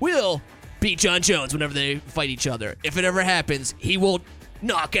 will beat John Jones whenever they fight each other. If it ever happens, he will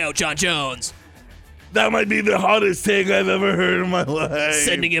knock out John Jones, That might be the hottest take I've ever heard in my life.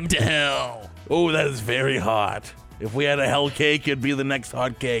 sending him to hell. Oh, that is very hot. If we had a hell cake, it'd be the next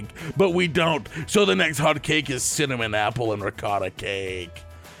hot cake. But we don't. So the next hot cake is cinnamon apple and ricotta cake.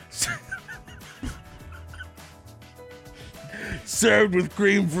 Served with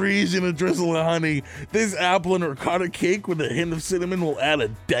cream freeze and a drizzle of honey, this apple and ricotta cake with a hint of cinnamon will add a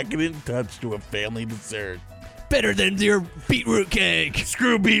decadent touch to a family dessert. Better than your beetroot cake.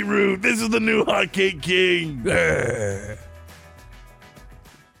 Screw beetroot. This is the new hot cake king.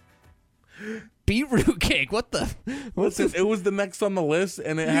 Beetroot cake. What the? What's Listen, it was the next on the list,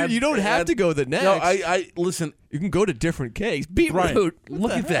 and it had. You don't it have had- to go the next. No, I listen, You can go to different cakes. Beetroot. Brian. What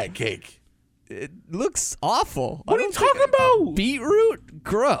Look the at that cake. It looks awful. What are you talking about? Beetroot?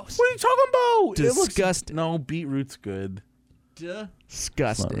 Gross. What are you talking about? It looks- Disgusting. No, beetroot's good.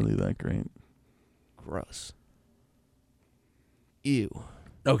 Disgusting. that great. Gross. Ew.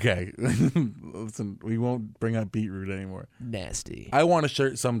 Okay, listen, we won't bring up beetroot anymore. Nasty. I want a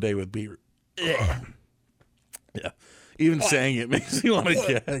shirt someday with beetroot. Yeah, even saying it makes me want to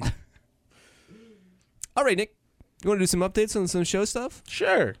gag. All right, Nick. You want to do some updates on some show stuff?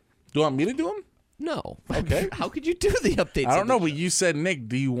 Sure. Do you want me to do them? No. Okay. How could you do the updates? I on don't know, the but you said, Nick,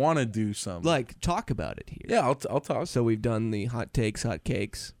 do you want to do some? show? Like, talk about it here. Yeah, I'll talk. So we've done the hot takes, hot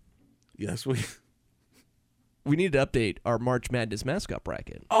cakes. Yes, we. We need to update our March Madness mascot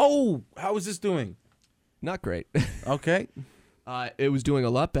bracket. Oh, how is this doing? Not great. Okay. It was doing a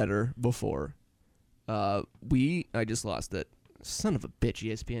lot better before. I just lost it. Son of a bitch,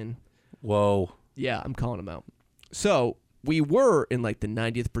 ESPN. Whoa. Yeah, I'm calling them out. So we were in like the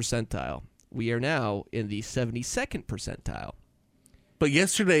 90th percentile. We are now in the 72nd percentile. But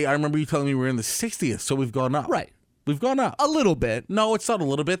yesterday, I remember you telling me we were in the 60th, so we've gone up. Right. We've gone up. A little bit. No, it's not a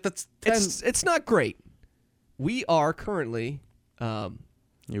little bit. That's 10. It's not great. We are currently Here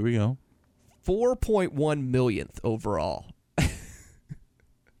we go. 4.1 millionth overall.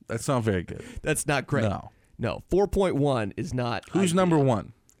 That's not very good. That's not great. No. 4.1 is not. Who's ideal. number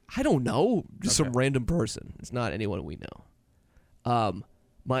one? I don't know. Just Okay. some random person. It's not anyone we know.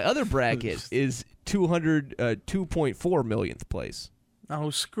 My other bracket is 2.4 millionth place. Oh,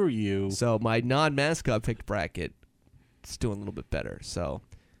 screw you. So my non-mascot picked bracket is doing a little bit better. So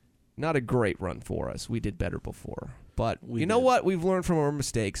not a great run for us. We did better before. But you know did. what? We've learned from our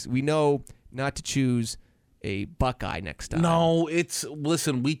mistakes. We know not to choose a Buckeye next time. No,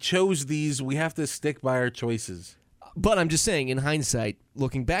 listen, we chose these. We have to stick by our choices. But I'm just saying, in hindsight,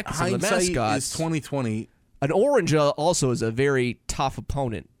 looking back at some of the Hindsight mascots, is 2020. an orange also is a very tough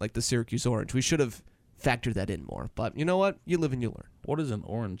opponent, like the Syracuse Orange. We should have factored that in more. But you know what? You live and you learn. What is an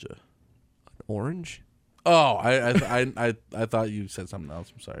orange? An orange? Oh, I thought you said something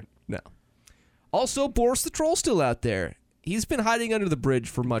else. I'm sorry. No. Also, Boris the Troll's still out there. He's been hiding under the bridge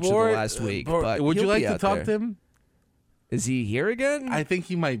for much of the last week. But would you he'll like be to out talk there. to him? Is he here again? I think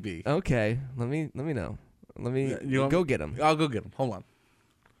he might be. Okay. Let me know. Let me go get him. I'll go get him. Hold on.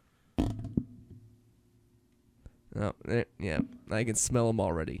 Oh, yeah. I can smell him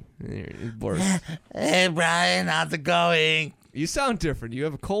already. Boris. Hey, Brian, how's it going? You sound different. You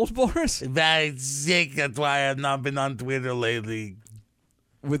have a cold, Boris? Very sick. That's why I've not been on Twitter lately.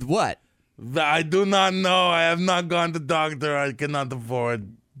 With what? I do not know. I have not gone to doctor. I cannot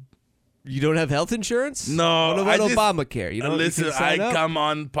afford. You don't have health insurance? No, What about I just- Obamacare? You don't Listen, you can sign up? come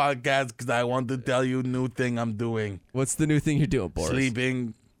on podcast because I want to tell you a new thing I'm doing. What's the new thing you're doing, Boris?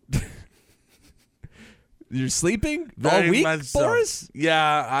 Sleeping. You're sleeping Very all week, much so. Boris?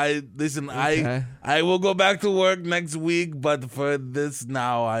 Yeah, Okay. I will go back to work next week, but for this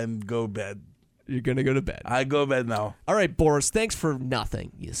now, I'm go bed. You're gonna go to bed. I go bed now. All right, Boris. Thanks for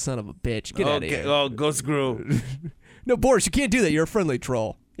nothing. You son of a bitch. Get out of here. Oh, go screw. No, Boris, you can't do that. You're a friendly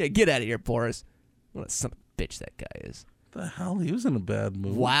troll. Yeah, get out of here, Boris. What a son of a bitch that guy is. The hell? He was in a bad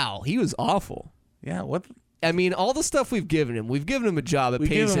mood. Wow, he was awful. Yeah. What? I mean, all the stuff we've given him a job that We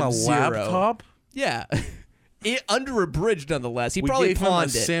pays gave him a zero. laptop. Yeah. Under a bridge, nonetheless. He We probably gave him a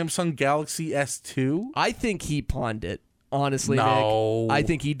pawned it. Samsung Galaxy S2. I think he pawned it, honestly, No. Nick. I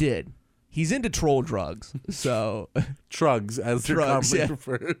think he did. He's into troll drugs. So, Trugs, as they're Drugs, commonly yeah.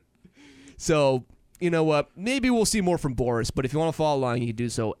 referred. so you know what? Maybe we'll see more from Boris, but if you want to follow along, you can do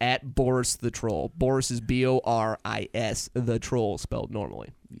so at Boris the Troll. Boris is Boris, the Troll, spelled normally.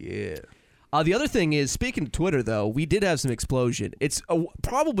 Yeah. The other thing is, speaking of Twitter, though, we did have some explosion. It's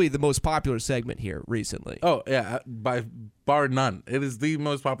probably the most popular segment here recently. Oh yeah, by bar none. It is the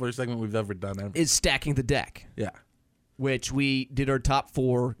most popular segment we've ever done. Ever. Is Stacking the Deck, Yeah. which we did our top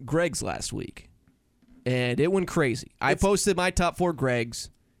 4 Gregs last week. And it went crazy. I posted my top 4 Gregs.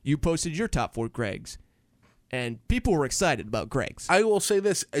 You posted your top 4 Gregs. And people were excited about Gregs. I will say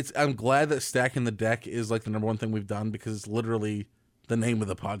this: I'm glad that Stacking the Deck is like the number one thing we've done because it's literally the name of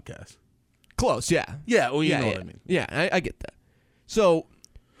the podcast. Close, yeah. Yeah, well, you know yeah. what I mean. Yeah, I get that. So,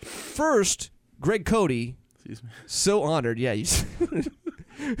 first, Greg Cody, Excuse me. so honored. Yeah, you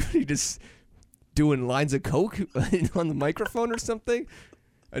just doing lines of coke on the microphone or something.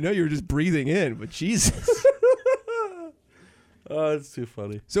 I know you were just breathing in, but Jesus. Oh, it's too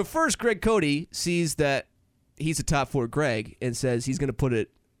funny. So first, Greg Cody sees that he's a top 4 Greg and says he's going to put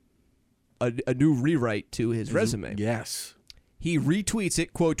a new rewrite to his resume. Yes. He retweets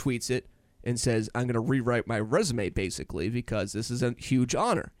it, quote tweets it, and says, I'm going to rewrite my resume, basically, because this is a huge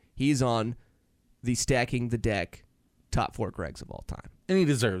honor. He's on the Stacking the Deck top 4 Gregs of all time. And he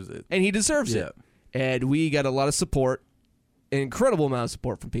deserves it. And he deserves it. And we got a lot of support, an incredible amount of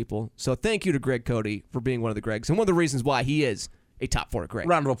support from people. So thank you to Greg Cody for being one of the Gregs, and one of the reasons why he is a top 4 Greg.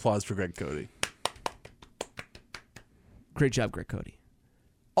 Round of applause for Greg Cody. Great job, Greg Cody.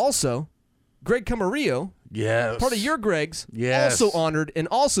 Also, Greg Camarillo, Yes. part of your Gregs, Yes. also honored and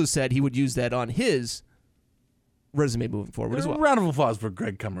also said he would use that on his resume moving forward as well. Round of applause for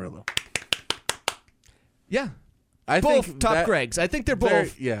Greg Camarillo. Yeah. I Both think top that- Gregs. I think they're both.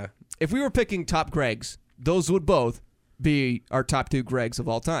 very- yeah. If we were picking top Gregs, those would both be our top 2 Gregs of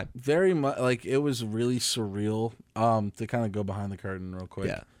all time. Very much like it was really surreal. To kind of go behind the curtain real quick.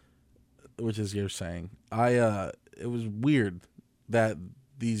 Yeah. Which is you're saying. It was weird that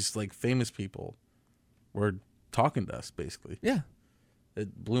these like famous people were talking to us basically. Yeah.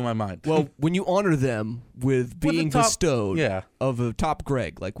 It blew my mind. Well, when you honor them with the being top- bestowed yeah. of a top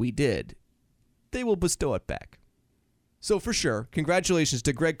Greg like we did, they will bestow it back. So for sure, congratulations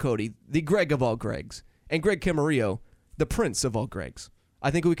to Greg Cody, the Greg of all Gregs, and Greg Camarillo, the prince of all Gregs.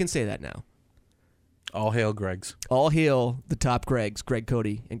 I think we can say that now. All hail Gregs. All hail the top Gregs, Greg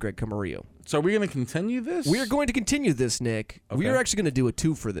Cody and Greg Camarillo. So are we going to continue this? We are going to continue this, Nick. We Okay. are actually going to do a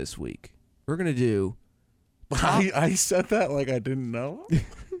 2 for this week. We're going to do... I said that like I didn't know.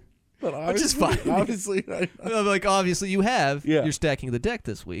 But Which is fine. Obviously, like, obviously you have. Yeah. You're stacking the deck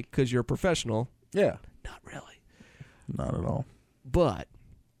this week because you're a professional. yeah. Not really. Not at all. But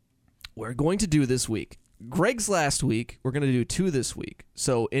we're going to do this week. Greg's last week. We're going to do 2 this week.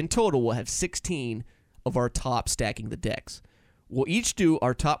 So in total, we'll have 16 of our top stacking the decks. We'll each do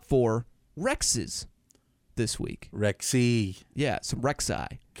our top 4 Rexes. this week. Rexy. Yeah, some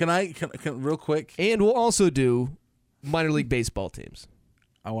Rexi. Can real quick? And we'll also do minor league baseball teams.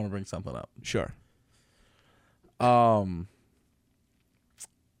 I want to bring something up. Sure.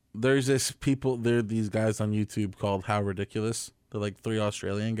 There's these guys on YouTube called How Ridiculous. They're like 3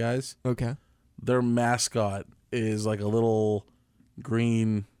 Australian guys. Okay. Their mascot is like a little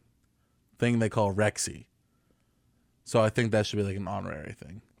green thing they call Rexy. So I think that should be like an honorary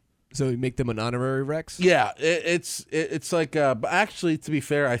thing. So we make them an honorary Rex? Yeah, it's like but actually, to be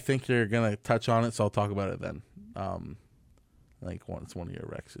fair, I think you're gonna touch on it, so I'll talk about it then. It's one of your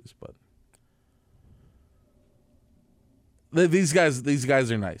Rexes, but these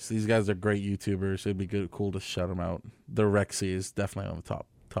guys are nice. These guys are great YouTubers. It'd be cool to shout them out. The Rexy is definitely on the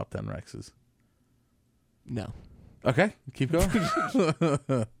top 10 Rexes. No. Okay, keep going.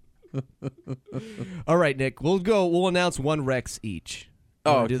 All right, Nick. We'll announce one Rex each.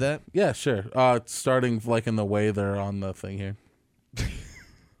 You wanna do that? Yeah, sure. Starting like in the way they're on the thing here.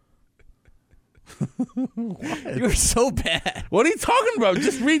 You're so bad. What are you talking about?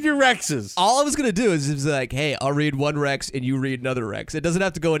 Just read your Rexes. All I was going to do is like, hey, I'll read one Rex and you read another Rex. It doesn't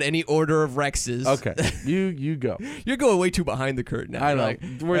have to go in any order of Rexes. Okay, you go. You're going way too behind the curtain now. I know. Like,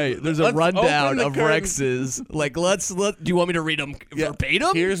 hey, there's a Let's rundown open the of curtain. Rexes. Like, do you want me to read them verbatim?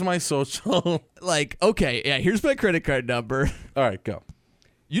 Here's my social. Like, okay, yeah, here's my credit card number. All right, go.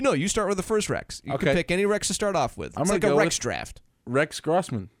 You start with the first Rex. You Okay. can pick any Rex to start off with. I'm It's gonna like a go Rex with- draft. Rex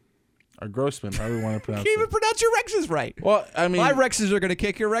Grossman. Or Grossman, however you want to You pronounce can't even it. pronounce your Rexes right. Well, I mean, My Rexes are going to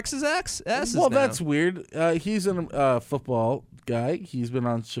kick your Rexes' asses well, now. that's weird. He's a football guy. He's been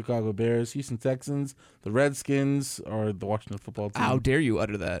on Chicago Bears, Houston Texans, the Redskins, or the Washington football team. How dare you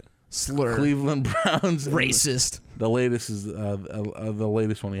utter that slur. Cleveland Browns. and Racist. The latest is the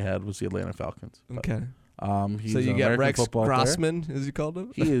latest one he had was the Atlanta Falcons. But, Okay. he's So you an got American Rex football player. Grossman, as you called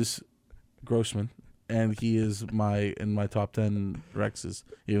him? He is Grossman, and he is in my top 10 Rexes.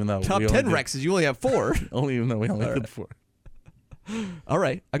 Even though Top we 10 only did- Rexes. You only have 4. even though we only did 4. All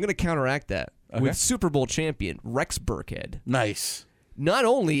right. I'm going to counteract that Okay. with Super Bowl champion Rex Burkhead. Nice. Not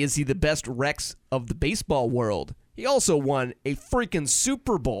only is he the best Rex of the baseball world, he also won a freaking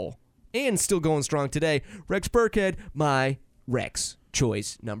Super Bowl and still going strong today. Rex Burkhead, my Rex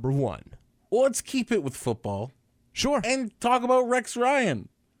choice number 1. Well, let's keep it with football Sure. and talk about Rex Ryan.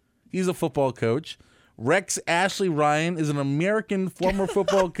 He's a football coach. Rex Ashley Ryan is an American former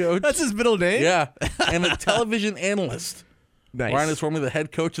football coach. That's his middle name? Yeah, and a television analyst. Nice. Ryan is formerly the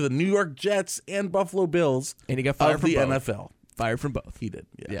head coach of the New York Jets and Buffalo Bills And he got fired of from the both. NFL. Fired from both. He did,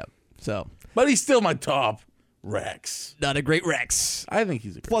 yeah. Yeah. So, But he's still my top Rex. not a great Rex. I think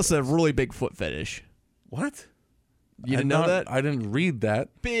he's a great Plus a really big foot fetish. What? You didn't know that? I didn't read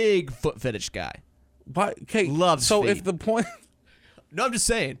that. Big foot fetish guy. Why? Okay, Loves so feet. if the point... No, I'm just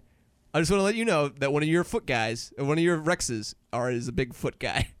saying. I just want to let you know that one of your foot guys, one of your Rexes, is a big foot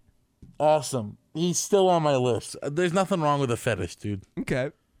guy. Awesome. He's still on my list. There's nothing wrong with a fetish, dude. Okay.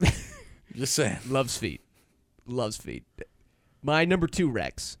 Just saying. Loves feet. Loves feet. My number 2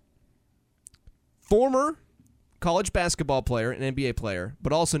 Rex. Former college basketball player and NBA player,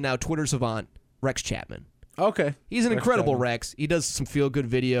 but also now Twitter savant, Rex Chapman. Okay. He's an Rex incredible Chapman. Rex. He does some feel-good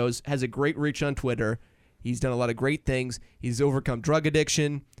videos, has a great reach on Twitter. He's done a lot of great things. He's overcome drug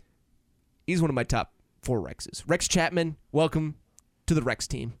addiction. He's one of my top 4 Rexes. Rex Chapman, welcome to the Rex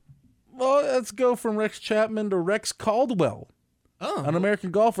team. Well, let's go from Rex Chapman to Rex Caldwell, Oh. an American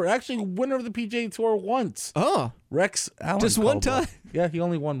golfer, actually winner of the PGA Tour once. Oh. Rex Allen Just one Caldwell. time? Yeah, he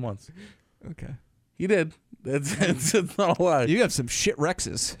only won once. Okay. He did. It's not a lie. You have some shit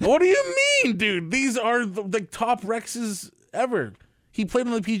Rexes. What do you mean, dude? These are the top Rexes ever. He played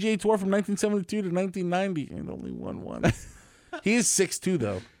on the PGA Tour from 1972 to 1990 and only won once. He is 6'2",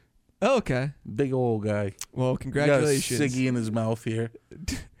 though. Oh, okay. Big old guy. Well, He got a congratulations. ciggy in his mouth here.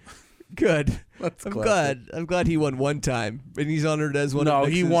 Good. That's I'm classic. glad. I'm glad he won one time, and he's honored as one. No, of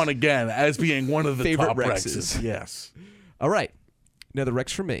he Rex's won again as being one of the favorite top Rexes. Rexes. Yes. All right, another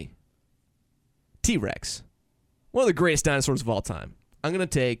Rex for me. T-Rex, one of the greatest dinosaurs of all time. I'm gonna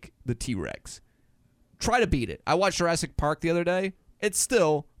take the T-Rex. Try to beat it. I watched Jurassic Park the other day. It's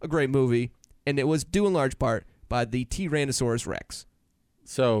still a great movie, and it was due in large part by the Tyrannosaurus Rex.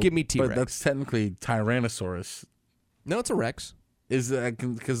 So Give me T-Rex. But that's technically Tyrannosaurus. No, it's a Rex. Is that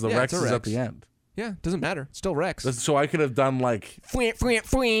because the Yeah, Rex it's a is at Rex. the end? Yeah, doesn't matter. Still Rex. So I could have done like Fwamp, fwamp,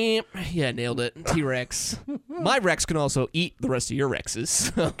 fwamp. Yeah, nailed it. T-Rex. My Rex can also eat the rest of your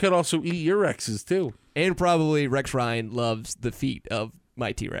Rexes. could also eat your Rexes too. And probably Rex Ryan loves the feet of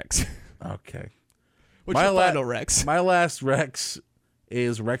my T-Rex. Okay. What's My your la- final Rex? My last Rex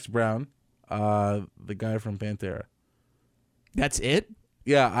is Rex Brown, the guy from Pantera. That's it?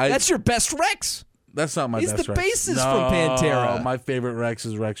 Yeah, That's your best Rex? That's not my He's best the Rex. bassist No, from Pantera. My favorite Rex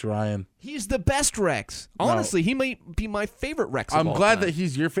is Rex Ryan. He's the best Rex. Honestly, he might be my favorite Rex. I'm of all glad time. that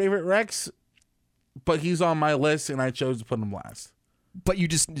he's your favorite Rex, but he's on my list, and I chose to put him last. But you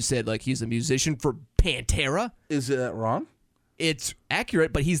just said like he's a musician for Pantera. Is that wrong? It's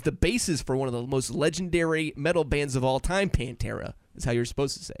accurate, but he's the bassist for one of the most legendary metal bands of all time. Pantera is how you're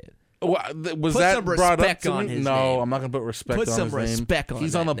supposed to say it. Was Put that some brought up respect to on me? his No, name. I'm not going to put respect Put on some his name. respect on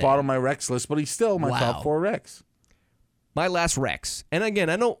He's that on the name. bottom of my Rex list, but he's still my Wow. top 4 Rex. My last Rex, and again,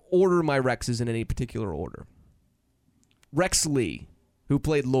 I don't order my Rexes in any particular order. Rex Lee, who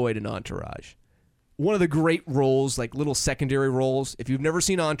played Lloyd in Entourage. One of the great roles, like little secondary roles. If you've never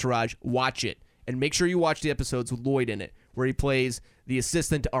seen Entourage, watch it. And make sure you watch the episodes with Lloyd in it, where he plays the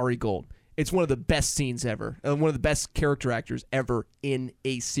assistant to Ari Gold. It's one of the best scenes ever. One of the best character actors ever in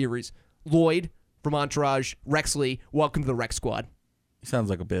a series. Lloyd from Entourage, Rex Lee, welcome to the Rex Squad. He sounds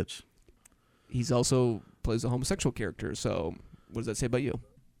like a bitch. He's also plays a homosexual character, so what does that say about you?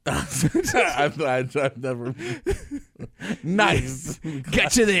 I've never. Nice.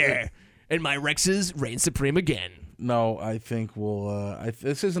 Gotcha there. And my Rexes reign supreme again. No, I think we'll.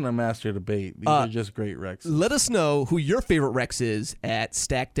 This isn't a master debate. These are just great Rex. Let us know who your favorite Rex is at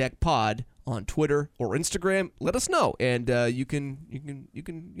Stack Deck Pod on Twitter or Instagram. Let us know, and you can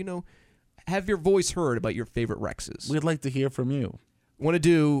have your voice heard about your favorite Rexes. We'd like to hear from you. Want to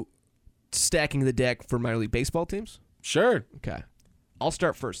do stacking the deck for minor league baseball teams? Sure. Okay, I'll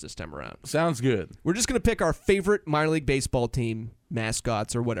start first this time around. Sounds good. We're just gonna pick our favorite minor league baseball team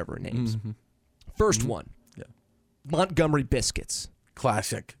mascots or whatever names. First one. Yeah. Montgomery Biscuits.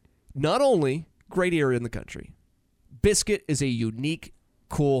 Classic. Not only great area in the country, Biscuit is a unique,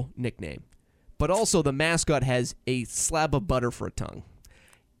 cool nickname, but also the mascot has a slab of butter for a tongue.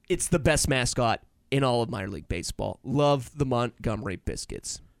 It's the best mascot in all of minor league baseball. Love the Montgomery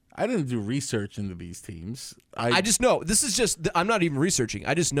Biscuits. I didn't do research into these teams. I just know. This is just, I'm not even researching.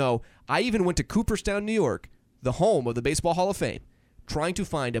 I just know. I even went to Cooperstown, New York, the home of the Baseball Hall of Fame, trying to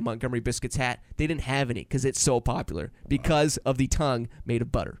find a Montgomery Biscuits hat. They didn't have any because it's so popular because of the tongue made of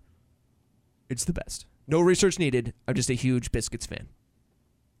butter. It's the best. No research needed. I'm just a huge Biscuits fan.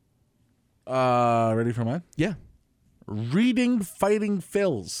 Ready for mine? Yeah. Reading Fighting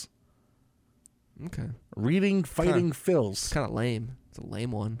Phils. Okay. Reading Fighting Phils. It's kind of lame. It's a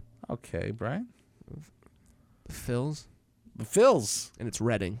lame one. Okay, Brian. The Phils. The Phils. And it's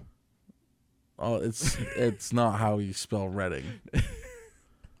Reading. Oh, it's not how you spell Reading.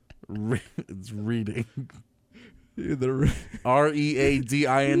 It's reading. READING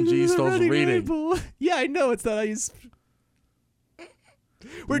spells reading. Yeah, I know. It's not how you...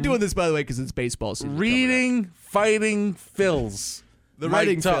 We're doing this, by the way, because it's baseball season. Reading Fighting Phils. The My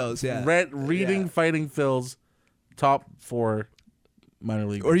Reading top- Phils, yeah. Reading Yeah. Fighting Phils. Top 4 minor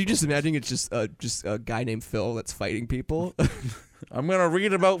league. Or are you just imagining it's just a guy named Phil that's fighting people? I'm gonna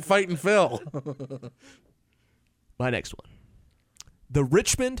read about Fighting Phil. My next one. The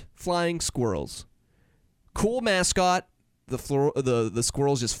Richmond Flying Squirrels. Cool mascot. The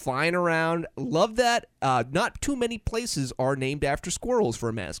squirrels just flying around. Love that. Not too many places are named after squirrels for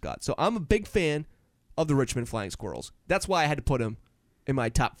a mascot. So I'm a big fan of the Richmond Flying Squirrels. That's why I had to put them in my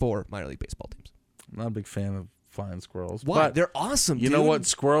top 4 minor league baseball teams. I'm not a big fan of flying squirrels. Why? But They're awesome, you dude. know what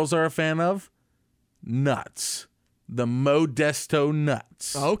squirrels are a fan of? Nuts. The Modesto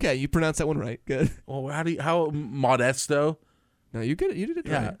nuts. Oh, okay, you pronounced that one right. Good. Well, how Modesto? No, you get it. You did it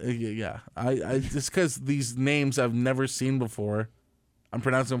Yeah, right. yeah. I just because these names I've never seen before, I'm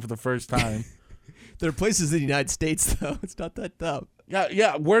pronouncing them for the first time. There are places in the United States, though. It's not that tough.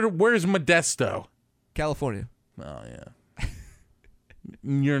 Yeah. Where's Modesto? California. Oh yeah.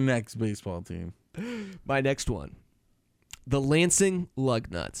 Your next baseball team. My next one. The Lansing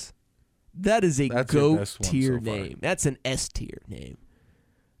Lugnuts. That is a That's your GOAT best one tier so far. name. That's an S tier name.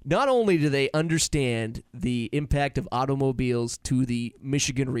 Not only do they understand the impact of automobiles to the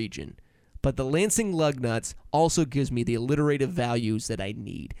Michigan region, but the Lansing Lugnuts also gives me the alliterative values that I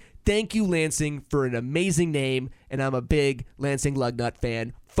need. Thank you, Lansing, for an amazing name, and I'm a big Lansing Lugnut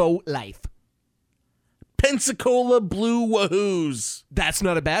fan for life. Pensacola Blue Wahoos. That's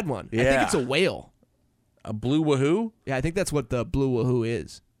not a bad one. I think Yeah. it's a whale. A blue wahoo? Yeah, I think that's what the Blue Wahoo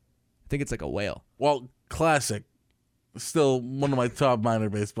is. I think it's like a whale. Well, classic. Still one of my top minor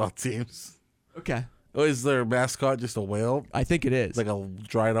baseball teams. Okay. Oh, is their mascot just a whale? I think it is. It's like a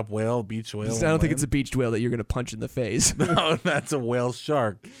dried up whale, beach whale. I don't think it's a beached whale that you're going to punch in the face. No, that's a whale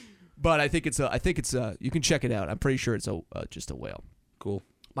shark. But I think it's you can check it out. I'm pretty sure it's just a whale. Cool.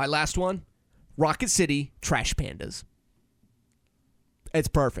 My last one, Rocket City Trash Pandas. It's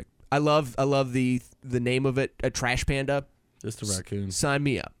perfect. I love the name of it, a trash panda. Just a raccoon. Sign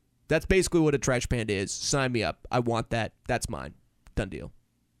me up. That's basically what a trash panda is. Sign me up. I want that. That's mine. Done deal.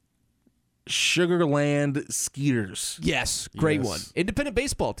 Sugarland Skeeters. Yes, great Yes. one. Independent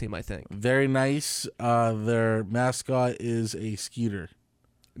baseball team, I think. Very nice. Their mascot is a skeeter.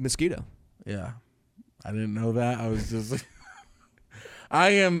 Mosquito. Yeah. I didn't know that. I was just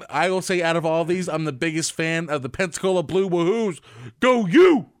I will say out of all these, I'm the biggest fan of the Pensacola Blue Wahoos. Go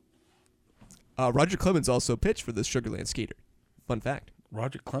you! Roger Clemens also pitched for the Sugarland Skeeter. Fun fact.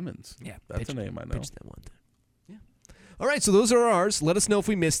 Roger Clemens. Yeah, That's a name I know. Pitched that one time. Yeah. All right, so those are ours. Let us know if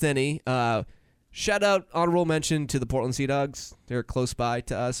we missed any. Shout out, honorable mention to the Portland Sea Dogs. They're close by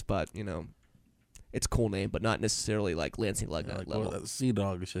to us, but it's a cool name, but not necessarily like Lansing Lugnuts Like, level. well, Sea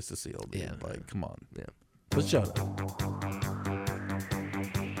Dog is just a seal, dude. Yeah. Like, come on. Yeah. But shut up.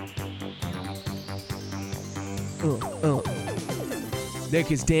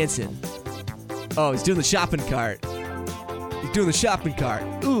 Nick is dancing. Oh, he's doing the shopping cart. He's doing the shopping cart.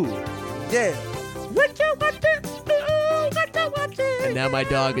 Ooh, Yeah. what you want to? Ooh, what you want to? And now my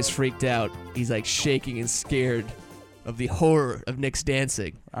dog is freaked out. He's like shaking and scared of the horror of Nick's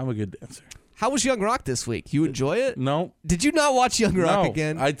dancing. I'm a good dancer. How was Young Rock this week? You enjoy it? No. Did you not watch Young Rock No.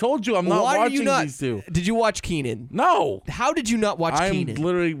 again? I told you I'm not Why are watching you not? these two. Did you watch Keenan? No. How did you not watch I'm Keenan?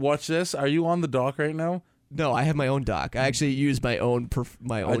 literally watch this. Are you on the dock right now? No, I have my own doc. I actually use my own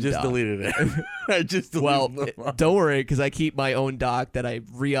I just doc. deleted it. I just deleted Well, them. don't worry, because I keep my own doc that I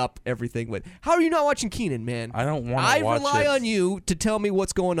re-up everything with. How are you not watching Keenan, man? I don't want I to watch rely it. on you to tell me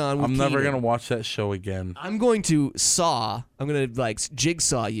what's going on with I'm Keenan. never going to watch that show again. I'm going to I'm going to like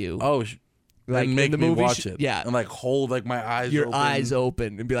jigsaw you. Oh, Like, and make in the me movie watch it. yeah. And like hold like my eyes your open. eyes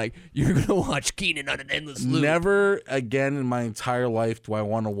open and be like, you're going to watch Keenan on an endless loop. Never again in my entire life do I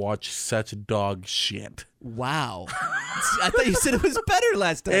want to watch such dog shit. Wow. I thought you said it was better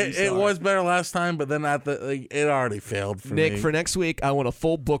last time. It was better last time, but then it already failed for Nick, me. for next week, I want a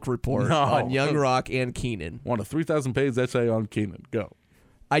full book report No. on Young Rock and Keenan. Want a 3,000-page essay on Keenan. Go.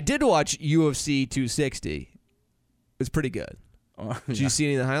 I did watch UFC 260. It was pretty good. Did you see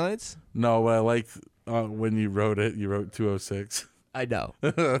any of the highlights? No, but I liked when you wrote 206. I know,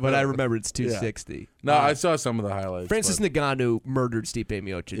 but I remember it's 260. No, I saw some of the highlights. Francis but Ngannou murdered Stipe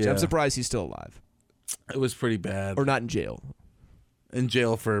Miocic. Yeah. I'm surprised he's still alive it was pretty bad. or not in jail. In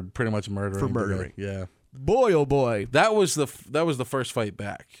jail for pretty much murdering. For the murdering. guy. Yeah. Boy, oh boy. That was the first fight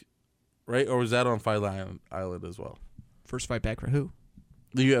back, right? Or was that on Fight Island as well? First fight back for who?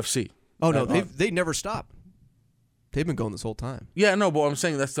 The UFC. Oh no, That- they never stop. They've been going this whole time. Yeah, no, but I'm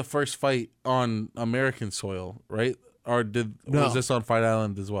saying that's the first fight on American soil, right? Or No. was this on Fight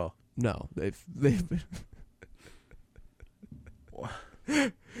Island as well? No, they've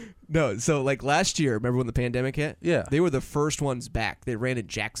No, so like last year, remember when the pandemic hit? Yeah. They were the first ones back. They ran in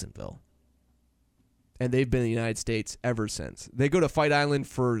Jacksonville. And they've been in the United States ever since. They go to Fight Island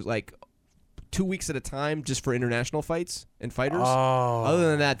for like 2 weeks at a time just for international fights and fighters. Oh. Other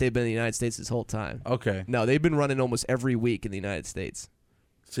than that, they've been in the United States this whole time. Okay. No, they've been running almost every week in the United States.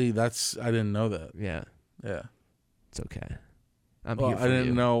 See, I didn't know that. Yeah, Yeah. it's okay. I'm Well, here for I didn't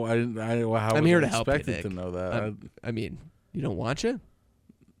you. know. I didn't. how I'm was here I to help you, expected Nick. to know that. I mean, you don't watch it?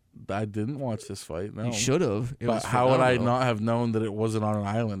 I didn't watch this fight. No. You should have. But how would I not have known that it wasn't on an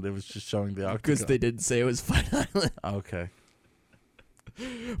island? It was just showing the octagon. Because they didn't say it was Fight Island. Okay.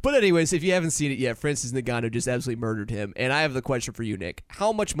 But anyways, if you haven't seen it yet, Francis Ngannou just absolutely murdered him. And I have the question for you, Nick.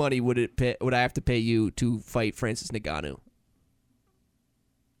 How much money would I have to pay you to fight Francis Ngannou?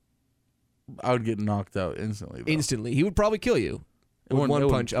 I would get knocked out instantly. Though. Instantly. He would probably kill you with one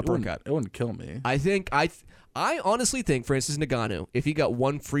punch uppercut. It wouldn't kill me. I honestly think Francis Ngannou, if he got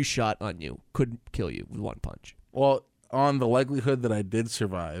one free shot on you, could kill you with one punch. Well, on the likelihood that I did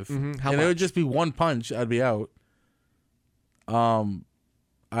survive, How and much? it would just be one punch, I'd be out.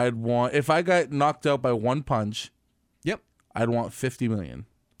 I'd want if I got knocked out by one punch, Yep. I'd want 50 million.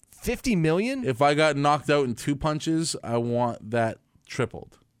 50 million? If I got knocked out in two punches, I want that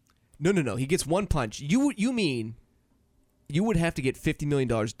tripled. No. He gets one punch. You mean you would have to get $50 million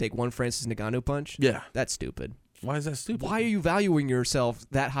to take one Francis Ngannou punch? Yeah. That's stupid. Why is that stupid? Why are you valuing yourself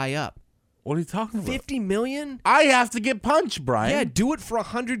that high up? What are you talking about? $50 million? I have to get punched, Brian. Yeah, do it for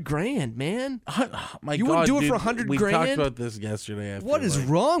 $100,000, man. My You God, wouldn't do it dude, for 100 we grand? talked about this yesterday. What is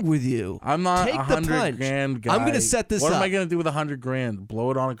wrong with you? I'm not Take a the punch. 100 grand guy. I'm gonna set this What up. am I gonna do with 100 grand?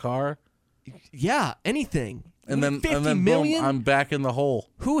 Blow it on a car, Yeah, anything. and then $50 and then million? boom, I'm back in the hole.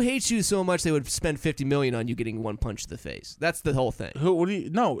 Who hates you so much they would spend $50 million on you getting one punch to the face? That's the whole thing. Who? What do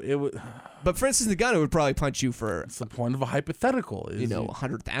you? No, it would. But Francis Ngannou would probably punch you for It's the point of a hypothetical. Is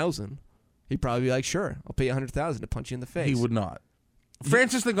 100,000. He'd probably be like, "Sure, I'll pay you 100,000 to punch you in the face." he would not.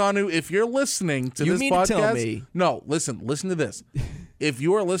 Francis Ngannou, if you're listening to You this mean to podcast, tell me- no, listen to this. If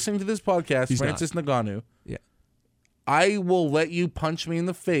you are listening to this podcast, He's Francis Ngannou, Yeah. I will let you punch me in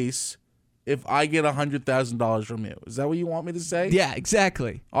the face if I get $100,000 from you. Is that what you want me to say? Yeah,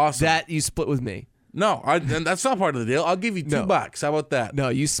 exactly. Awesome. That you split with me. No, and that's not part of the deal. I'll give you $2. How about that? No,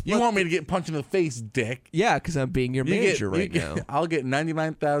 you split. You want me to get punched in the face, dick? Yeah, because I'm being your You get- manager you right get- now. I'll get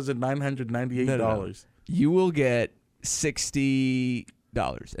 $99,998. No. You will get $60,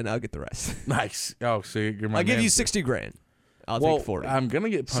 and I'll get the rest. Nice. Oh, so you're my I'll give you manager. 60 grand. I'll Well, take 40. I'm gonna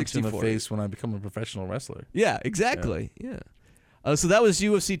get punched in the 60-40. face when I become a professional wrestler. Yeah, exactly. Yeah. So that was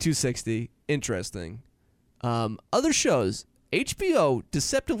UFC 260. Interesting. Other shows. HBO,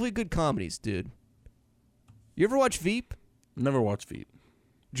 deceptively good comedies, dude. You ever watch Veep? Never watched Veep.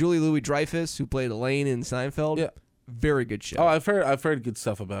 Julie Louis-Dreyfus, who played Elaine in Seinfeld. Yeah. Very good show. Oh, I've heard good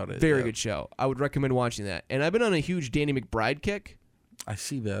stuff about it. Very yeah. good show. I would recommend watching that. And I've been on a huge Danny McBride kick. I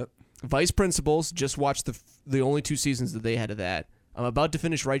see that. Vice Principals, just watched the only 2 seasons that they had of that. I'm about to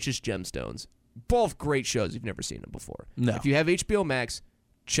finish Righteous Gemstones. Both great shows. You've never seen them before. No. If you have HBO Max,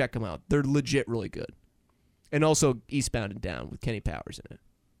 check them out. They're legit really good. And also Eastbound and Down with Kenny Powers in it.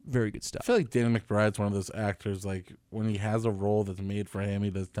 Very good I stuff. feel like Danny McBride's one of those actors. Like when he has a role that's made for him, he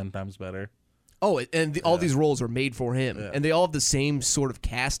does 10 times better. Oh, and all these roles are made for him. Yeah. And they all have the same sort of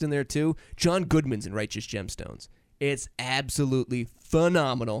cast in there, too. John Goodman's in Righteous Gemstones. It's absolutely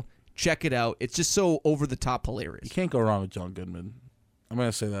phenomenal. Check it out. It's just so over-the-top hilarious. You can't go wrong with John Goodman. I'm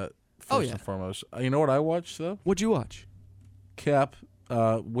gonna say that first Oh, yeah. and foremost. You know what I watched though? What'd you watch? Cap,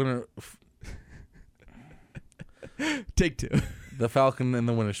 winter, Take 2. the Falcon and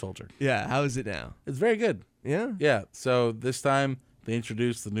the Winter Soldier. Yeah, how is it now? It's very good. Yeah? Yeah. So this time they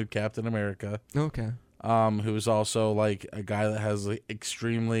introduced the new Captain America, Okay. who is also like a guy that has like,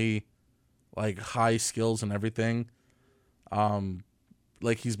 extremely like high skills and everything.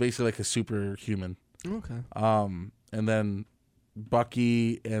 Like he's basically like a superhuman. Okay. And then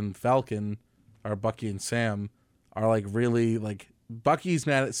Bucky and Falcon, or Bucky and Sam, are like really like Bucky's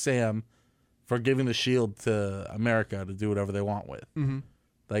mad at Sam for giving the shield to America to do whatever they want with. Mm-hmm.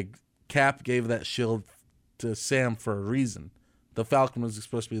 Like Cap gave that shield to Sam for a reason. The Falcon was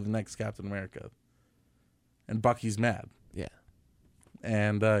supposed to be the next Captain America, and Bucky's mad. Yeah.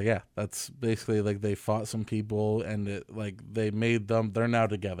 And yeah, that's basically like they fought some people, and it like they made them. They're now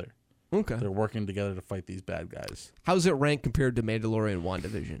together. Okay. They're working together to fight these bad guys. How's it rank compared to Mandalorian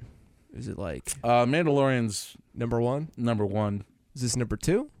WandaVision? Is it like Mandalorian's number 1? number 1, Is this number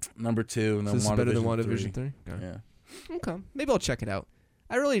 2? number 2, and So then this is better than WandaVision WandaVision 3? Okay. Yeah. Okay. Maybe I'll check it out.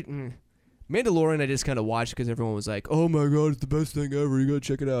 I really... Mandalorian I just kind of watched because everyone was like, oh my god, it's the best thing ever. You gotta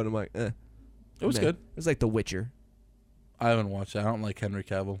check it out. I'm like, eh. It was Meh. good. It's like The Witcher. I haven't watched it. I don't like Henry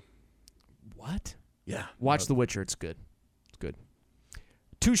Cavill. What? Yeah. Watch The Witcher. It's good. It's good.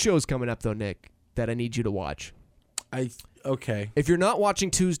 2 shows coming up, though, Nick, that I need you to watch. Okay. If you're not watching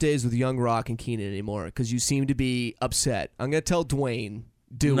Tuesdays with Young Rock and Keenan anymore because you seem to be upset, I'm going to tell Dwayne,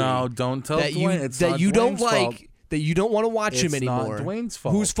 Dewey, No, don't tell that Dwayne. you, It's that not you don't Dwayne's like, fault. that you don't want to watch him It's not anymore. Dwayne's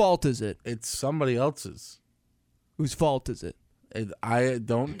fault. Whose fault is it? It's somebody else's. Whose fault is it? I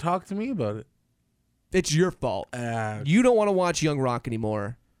don't talk to me about it. It's your fault. You don't want to watch Young Rock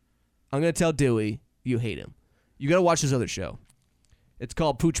anymore. I'm going to tell Dewey you hate him. You got to watch this other show. It's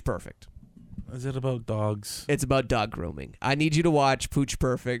called Pooch Perfect. Is it about dogs? It's about dog grooming. I need you to watch Pooch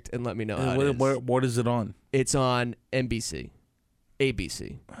Perfect and let me know how it is. What is it on? It's on NBC.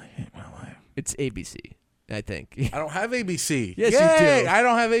 ABC. I hate my life. It's ABC, I think. I don't have ABC. Yes, you Yay! do. I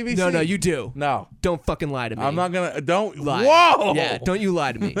don't have ABC. No, you do. No. Don't fucking lie to me. I'm not gonna. Don't lie. Whoa. Yeah, don't you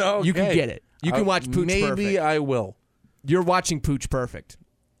lie to me. You can Okay. get it. You can watch Pooch Maybe Perfect. I will. You're watching Pooch Perfect.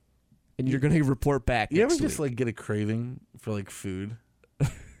 And you're going to report back You ever next just week. like get a craving for like food?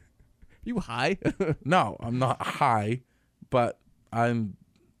 You high? No, I'm not high, but I'm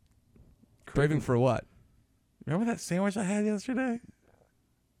Craving for what? Remember that sandwich I had yesterday?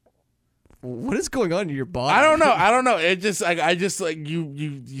 What is going on in your body? I don't know. It just like I just like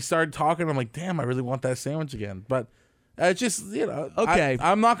you started talking. I'm like, damn, I really want that sandwich again. But it's just Okay.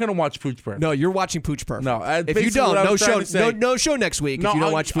 I'm not gonna watch Pooch Perfect. No, you're watching Pooch Perfect. No, if you basically what don't, I no was trying show, to say- no show next week. if you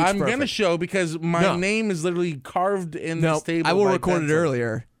don't watch Pooch I'm Perfect. gonna show because my No. name is literally carved in No, this table. I will by record it pencil.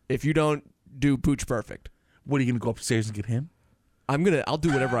 earlier if you don't do Pooch Perfect. What are you gonna go upstairs and get him? I'll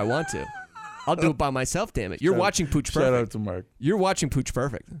do whatever I want to. I'll do it by myself. Damn it! You're watching Pooch Shout out Perfect. to Mark. You're watching Pooch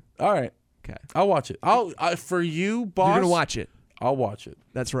Perfect. All right, Okay, I'll watch it. For you, boss. you're gonna watch it. I'll watch it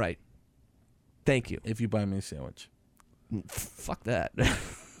That's right. Thank you. if you buy me a sandwich. Fuck that.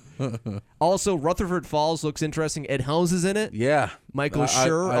 Also, Rutherford Falls looks interesting. Ed Helms is in it. Yeah. Michael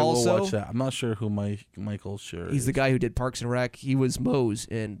Schur I also. will watch that. I'm not sure who Michael Schur is. He's the guy who did Parks and Rec. He was Mose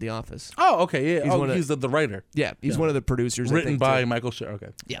in The Office. Oh, okay. Yeah. He's He's the writer. Yeah, he's one of the producers. I Written think, by too. Michael Schur. Okay.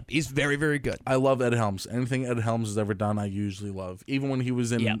 Yeah, he's very, very good. I love Ed Helms. Anything Ed Helms has ever done, I usually love. Even when he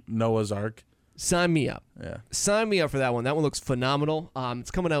was in Noah's Ark. Sign me up. Yeah. Sign me up for that one. That one looks phenomenal.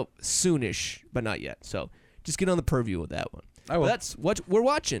 It's coming out soonish, but not yet. So just get on the purview with that one. I will. But that's what we're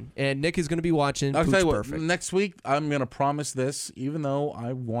watching, and Nick is going to be watching. I'll Pooch tell you what, Perfect. next week, I'm going to promise this, even though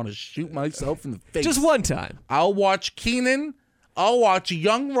I want to shoot myself in the face. Just one time. I'll watch Keenan. I'll watch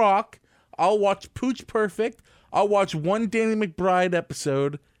Young Rock. I'll watch Pooch Perfect. I'll watch one Danny McBride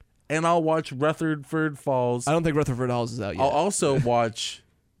episode. And I'll watch Rutherford Falls. I don't think Rutherford Falls is out yet. I'll also watch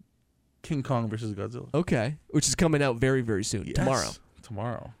King Kong versus Godzilla. Okay, which is coming out very, very soon. Yes,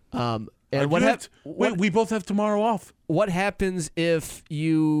 Tomorrow. And Wait, we both have tomorrow off. What happens if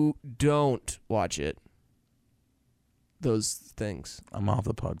you don't watch it? Those things. I'm off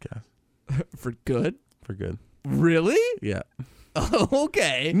the podcast. For good? For good. Really? Yeah.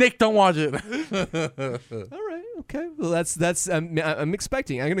 Okay. Nick, don't watch it. All right. Okay. Well, that's. I'm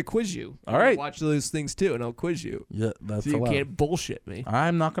expecting. I'm gonna quiz you. All right. Watch those things too, and I'll quiz you. Yeah, that's So you allowed. can't bullshit me.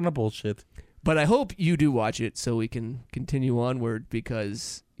 I'm not gonna bullshit. But I hope you do watch it so we can continue onward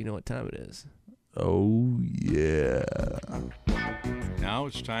because you know what time it is. Oh yeah. Now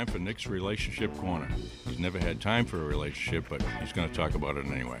it's time for Nick's Relationship Corner. He's never had time for a relationship, but he's going to talk about it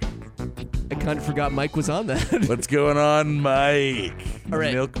anyway. I kind of forgot Mike was on that. What's going on, Mike? All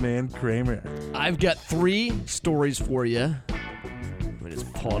right. Milkman Kramer. I've got 3 stories for you. Let me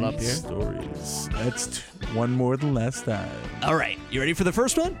just pull it up here. Stories. That's one more than last time. All right. You ready for the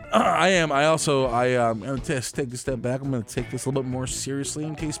first one? I am. I'm going to take a step back. I'm going to take this a little bit more seriously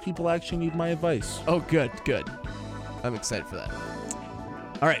in case people actually need my advice. Oh, good. I'm excited for that.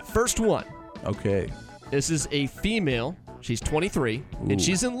 All right. First one. Okay. This is a female. She's 23, and Ooh.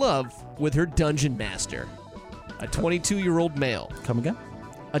 she's in love with her dungeon master, a 22-year-old male. Come again?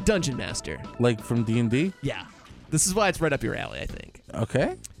 A dungeon master. Like from D&D? Yeah. This is why it's right up your alley, I think.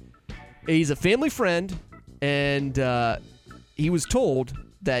 Okay. He's a family friend, and he was told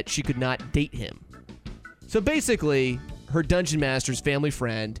that she could not date him. So basically, her dungeon master's family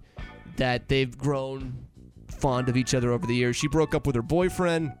friend, that they've grown fond of each other over the years. She broke up with her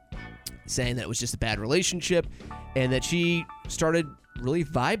boyfriend, saying that it was just a bad relationship, and that she started really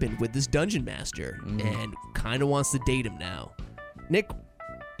vibing with this dungeon master and kind of wants to date him now. Nick,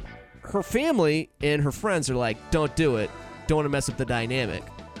 her family and her friends are like, don't do it. Don't want to mess up the dynamic.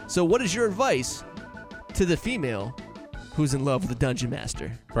 So what is your advice to the female who's in love with the dungeon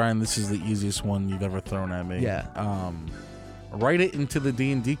master? Brian, this is the easiest one you've ever thrown at me. Yeah. Write it into the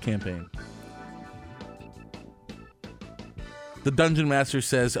D&D campaign. The dungeon master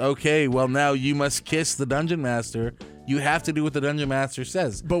says, okay, well, now you must kiss the dungeon master. You have to do what the dungeon master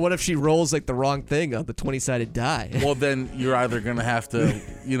says. But what if she rolls like the wrong thing on the 20-sided die? Well, then you're either going to have to,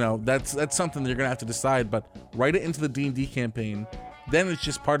 that's something that you're going to have to decide. But write it into the D&D campaign. Then it's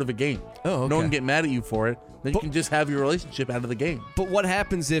just part of a game. Oh, okay. No one can get mad at you for it. Then you can just have your relationship out of the game. But what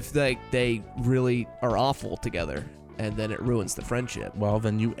happens if they really are awful together and then it ruins the friendship? Well,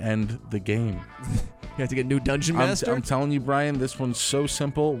 then you end the game. You have to get a new dungeon master? I'm telling you, Brian, this one's so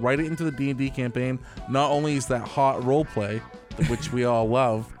simple. Write it into the D&D campaign. Not only is that hot role play, which we all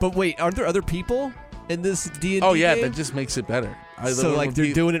love. But wait, aren't there other people in this D&D Oh, yeah, game? that just makes it better. So, like,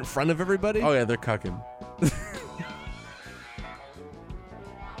 they're doing it in front of everybody? Oh, yeah, they're cucking.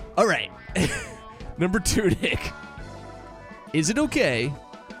 All right. Number 2, Nick. Is it okay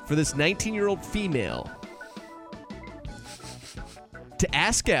for this 19-year-old female to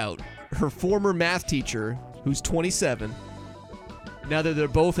ask out her former math teacher, who's 27, now that they're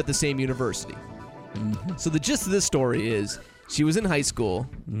both at the same university? Mm-hmm. So the gist of this story is she was in high school.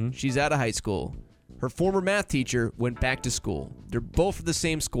 Mm-hmm. She's out of high school. Her former math teacher went back to school. They're both at the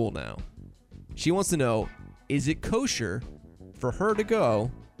same school now. She wants to know, is it kosher for her to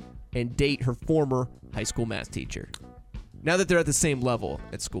go and date her former high school math teacher now that they're at the same level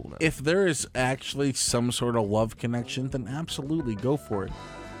at school now? If there is actually some sort of love connection, then absolutely go for it.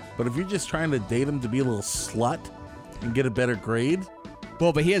 But if you're just trying to date him to be a little slut and get a better grade...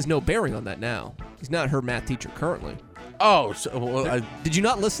 Well, but he has no bearing on that now. He's not her math teacher currently. Oh, so, well, Did you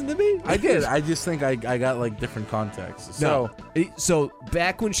not listen to me? I did. I just think I got, like, different contexts. No. So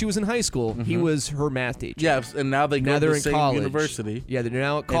back when she was in high school, he was her math teacher. Yeah, and now they go Now to they're the in same college. university. Yeah, they're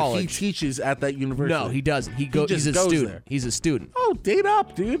now at And college. he teaches at that university. No, he doesn't. just He's a goes student. there. He's a student. Oh, date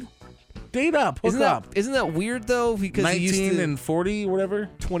up, dude. date up, hook up. Isn't that weird though? Because he used 19 to, and 40, whatever.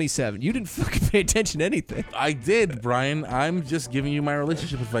 27. You didn't fucking pay attention to anything. I did, Brian. I'm just giving you my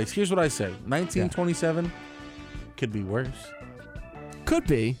relationship advice. Here's what I say: 19, 27 could be worse. Could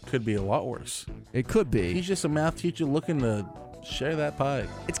be. Could be a lot worse. It could be. He's just a math teacher looking to share that pie.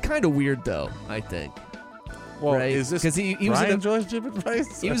 It's kind of weird though. I think. Well, Right? is this 'Cause he was in Brian's relationship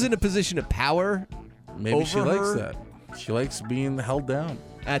advice? He was in a position of power. Maybe she over likes her. that. She likes being held down.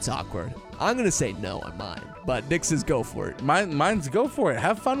 That's awkward. I'm gonna say no on mine, but Nick says go for it. Mine's go for it.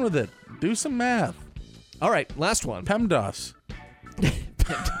 Have fun with it. Do some math. All right, last one. PEMDAS.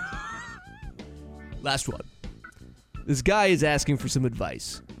 Last one. This guy is asking for some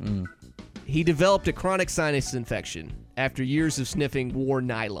advice. He developed a chronic sinus infection after years of sniffing wore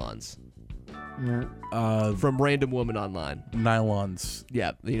nylons from random woman online. Nylons.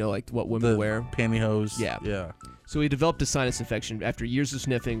 Yeah, you know, like what women The wear. pantyhose. Yeah. Yeah. So he developed a sinus infection after years of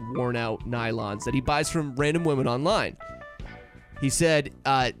sniffing worn out nylons that he buys from random women online. He said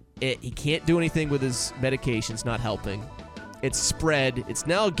he can't do anything with his medications, not helping. It's spread. It's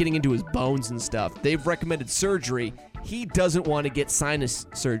now getting into his bones and stuff. They've recommended surgery. He doesn't want to get sinus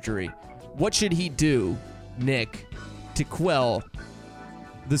surgery. What should he do, Nick, to quell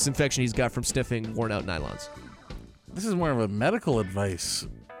this infection he's got from sniffing worn out nylons? This is more of a medical advice.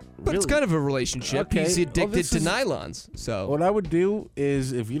 But it's kind of a relationship. Okay. He's Well, addicted this to is- nylons. So What I would do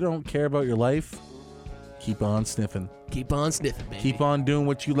is, if you don't care about your life, keep on sniffing. keep on sniffing, baby. Keep on doing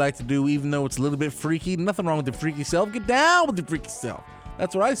what you like to do, even though it's a little bit freaky. Nothing wrong with the freaky self. Get down with the freaky self.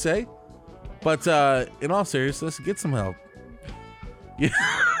 That's what I say. But in all seriousness, get some help.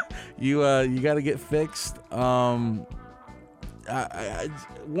 You got to get fixed.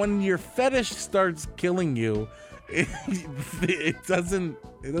 When your fetish starts killing you, it doesn't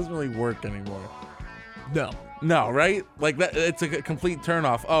really work anymore. No, right? Like that, it's a complete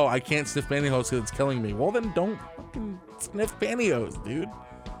turnoff. Oh, I can't sniff pantyhose because it's killing me. Well, then don't fucking sniff pantyhose, dude.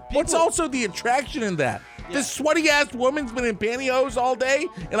 What's also the attraction in that? This sweaty ass woman's been in pantyhose all day,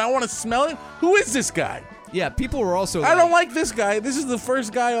 and I want to smell it. Who is this guy? Yeah, people were also I don't like this guy. This is the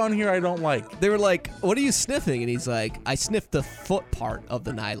first guy on here I don't like. They were like, "What are you sniffing?" And he's like, "I sniffed the foot part of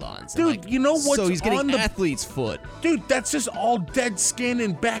the nylons." And Dude, like, you know what's So he's getting on the- athlete's foot. Dude, that's just all dead skin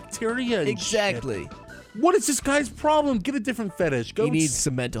and bacteria. And Exactly. shit. What is this guy's problem? Get a different fetish. Go He needs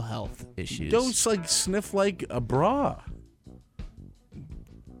some mental health issues. Go like sniff like a bra.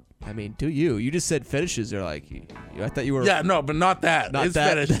 I mean, do you? You just said fetishes are like. I thought you were. Yeah, no, but not that. Not His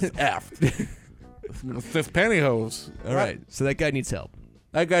that. fetish is effed. Sniff pantyhose. All right. So that guy needs help.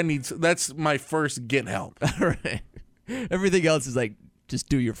 That guy needs. That's my first get help. All right. Everything else is like, just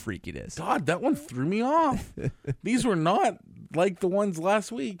do your freakiness. God, that one threw me off. These were not like the ones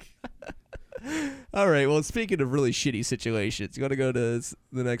last week. All right. Well, speaking of really shitty situations, you want to go to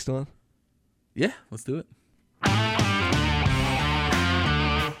the next one? Yeah, let's do it.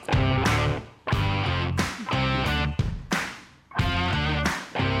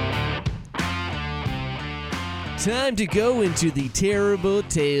 Time to go into the terrible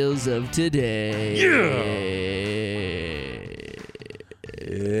tales of today.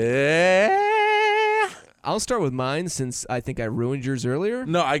 Yeah. I'll start with mine since I think I ruined yours earlier.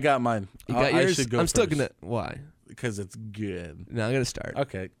 No, I got mine. You got yours? I should go I'm still first, gonna. Why? because it's good. No, I'm gonna start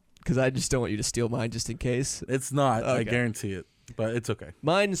Okay, because I just don't want you to steal mine just in case. it's not. I Okay. guarantee it. But it's okay.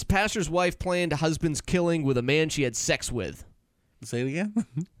 Mine's pastor's wife planned husband's killing with a man she had sex with. Say it again.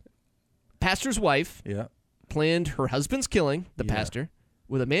 Pastor's wife Yeah. planned her husband's killing, the Yeah. pastor,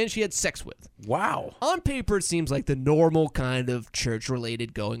 with a man she had sex with. Wow. On paper, it seems like the normal kind of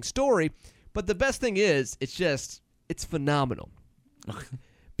church-related going story, but the best thing is, it's phenomenal.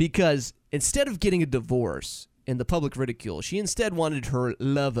 Because instead of getting a divorce and the public ridicule, she instead wanted her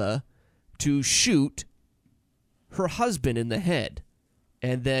lover to shoot her husband in the head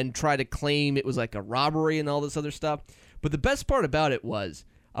and then try to claim it was like a robbery and all this other stuff. But the best part about it was,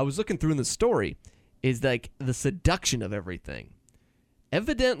 I was looking through in the story, is like the seduction of everything.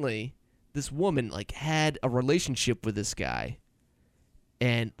 Evidently, this woman like had a relationship with this guy,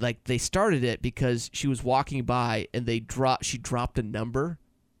 and like they started it because she was walking by and she dropped a number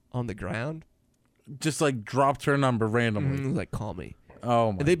on the ground. Just like dropped her number randomly. And was like, call me.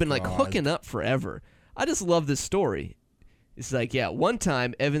 Oh my And they've been like God. hooking up forever. I just love this story. It's like, yeah, one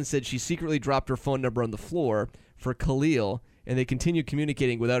time Evan said she secretly dropped her phone number on the floor for Khalil, and they continued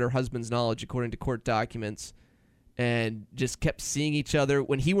communicating without her husband's knowledge, according to court documents, and just kept seeing each other.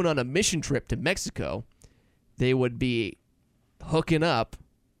 When he went on a mission trip to Mexico, they would be hooking up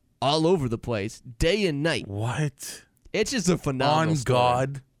all over the place, day and night. What? It's just a phenomenal On story.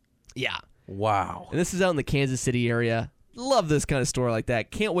 God. Yeah. Wow. And this is out in the Kansas City area. Love this kind of story like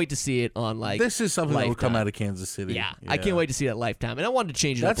that. Can't wait to see it on like. This is something that will come Lifetime. out of Kansas City. Yeah, I can't wait to see that Lifetime, and I wanted to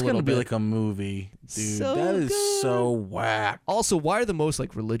change it That's up a little gonna be bit. like a movie, dude. So that is good. so whack. Also, why are the most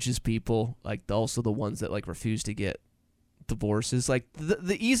like religious people like also the ones that like refuse to get divorces? Like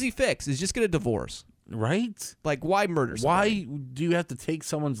the easy fix is just get a divorce. Right? Like why murder somebody? Why do you have to take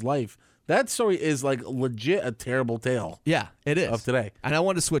someone's life? That story is like legit a terrible tale Yeah, it is. of today. And I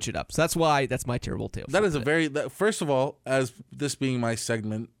wanted to switch it up. So that's my terrible tale. That for is a today. very first of all, as this being my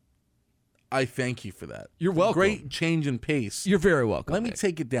segment, I thank you for that. You're welcome. Great change in pace. You're very welcome. Let me Nick.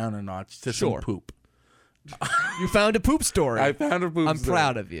 take it down a notch to Sure. some poop. You found a poop story. I found a poop. I'm story.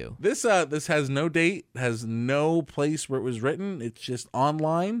 proud of you. This has no date, has no place where it was written. It's just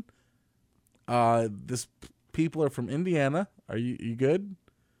online. This people are from Indiana. Are you good?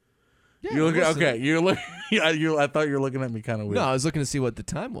 Yeah, You're looking listen. okay. You're looking. I thought you were looking at me kind of weird. No, I was looking to see what the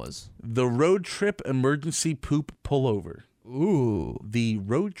time was. The road trip emergency poop pullover. Ooh. The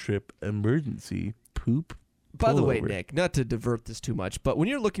road trip emergency poop. By the way, pullover. Nick, not to divert this too much, but when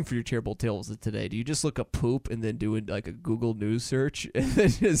you're looking for your terrible tales of today, do you just look up poop and then do like a Google News search and then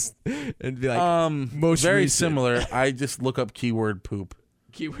just and be like most very recent similar. I just look up keyword poop.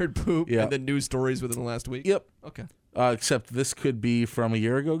 keyword poop Yeah. and then news stories within the last week? Yep. Okay. Except this could be from a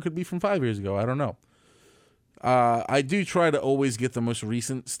year ago, could be from 5 years ago. I don't know. I do try to always get the most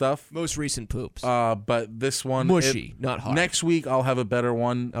recent stuff. Most recent poops. But this one, Mushy, not hard. Next week I'll have a better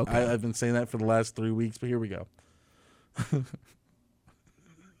one. Okay. I've been saying that for the last 3 weeks, but here we go.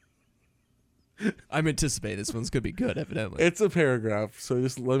 I'm anticipating this one's gonna be good, evidently. It's a paragraph, so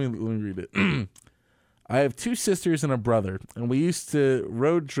just let me read it. I have 2 sisters and a brother, and we used to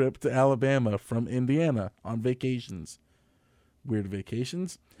road trip to Alabama from Indiana on vacations. Weird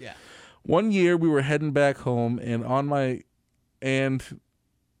vacations. Yeah. One year we were heading back home, and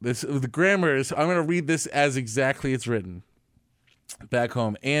the grammar is, I'm gonna read this as exactly it's written. Back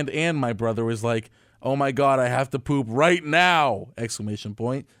home, and my brother was like, "Oh my God, I have to poop right now!" Exclamation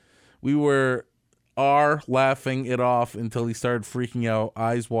point. We were laughing it off until he started freaking out,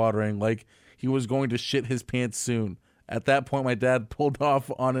 eyes watering, like he was going to shit his pants soon. At that point, my dad pulled off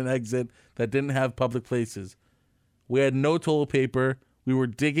on an exit that didn't have public places. We had no toilet paper. We were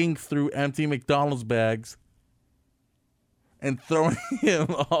digging through empty McDonald's bags and throwing him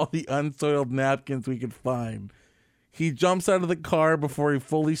all the unsoiled napkins we could find. He jumps out of the car before he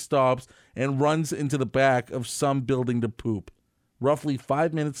fully stops and runs into the back of some building to poop. Roughly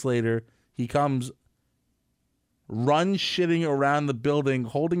 5 minutes later, he runs shitting around the building,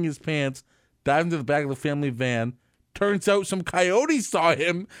 holding his pants, dives into the back of the family van. Turns out some coyotes saw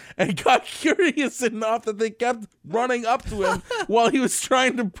him and got curious enough that they kept running up to him while he was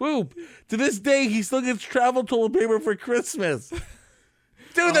trying to poop. To this day, he still gets travel toilet paper for Christmas.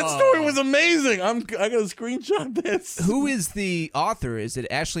 Dude, that story was amazing. I gotta screenshot this. Who is the author? Is it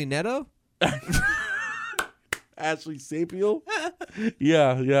Ashley Netto? Ashley Sapiel?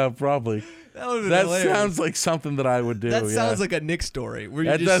 Yeah, probably. That sounds like something that I would do. That yeah. sounds like a Nick story where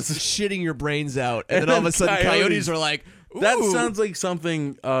you're That just does. shitting your brains out, and And then all of a then sudden coyotes. coyotes are like, ooh. That sounds like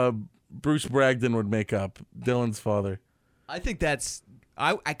something Bruce Bragdon would make up, Dylan's father. I think that's.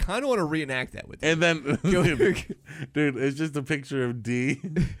 I kind of want to reenact that with you. And then, dude, it's just a picture of D.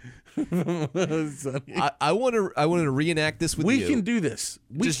 Sonny. I want to reenact this with We you. can do this.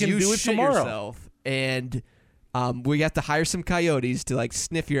 We Just can you do it shit tomorrow. yourself, and we have to hire some coyotes to like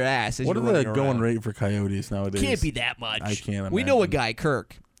sniff your ass. As What are you're the running going around. rate for coyotes nowadays? Can't be that much. I can't We know a imagine. guy,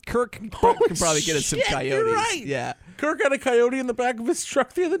 Kirk. Kirk can Holy probably get us some shit, coyotes. you're right. Yeah. Kirk had a coyote in the back of his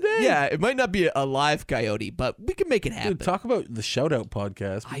truck the other day. Yeah, it might not be a live coyote, but we can make it happen. Dude, talk about the Shout Out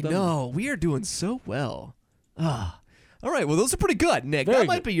podcast. I know. We are doing so well. All right. Well, those are pretty good, Nick. Very that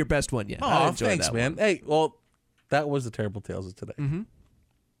might good. be your best one yet. I Oh, enjoyed thanks, that man. one. Hey, well, that was the Terrible Tales of today. Mm-hmm.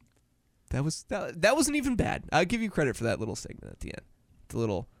 That wasn't even bad. I'll give you credit for that little segment at the end.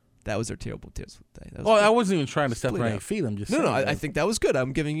 That was our terrible tales for the day. That was Well, good. I wasn't even trying to step Split on out. any feet. I'm just No, saying, I think that was good.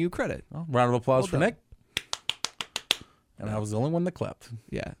 I'm giving you credit. Well, round of applause Well for done. Nick. And I was the only one that clapped.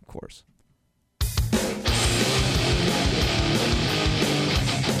 Yeah, of course.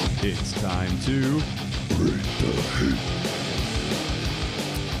 It's time to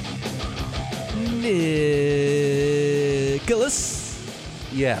Nicholas,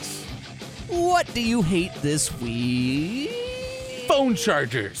 Yes. what do you hate this week? Phone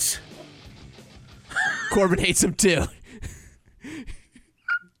chargers. Corbin hates him too.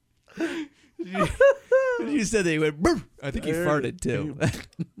 You said that he went. "Brr." I think he farted too.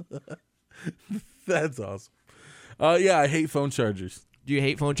 That's awesome. Yeah, I hate phone chargers. Do you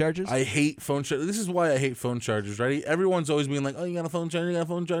hate phone chargers? I hate phone chargers. This is why I hate phone chargers, right? Everyone's always being like, oh, you got a phone charger? You got a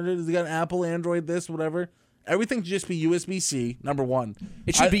phone charger? Does he got an Apple, Android, this, whatever? Everything should just be USB-C. Number one.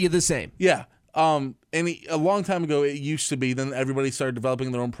 It should be the same. Yeah. A long time ago, it used to be. Then everybody started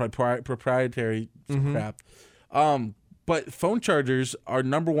developing their own proprietary crap. But phone chargers are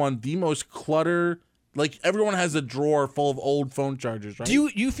number one, the most clutter. Like everyone has a drawer full of old phone chargers, right? Do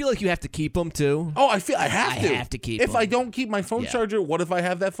you feel like you have to keep them too? Oh, I feel I have to. I have to keep If them. I don't keep my phone Yeah. charger, what if I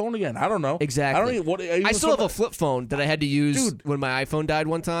have that phone again? I don't know. Exactly. I don't even. I still have a flip phone that I had to use Dude. when my iPhone died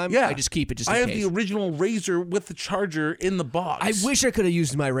one time. Yeah, I just keep it just I in have case. the original Razor with the charger in the box. I wish I could have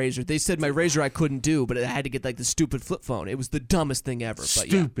used my Razor. They said my Razor I couldn't do, but I had to get like the stupid flip phone. It was the dumbest thing ever. But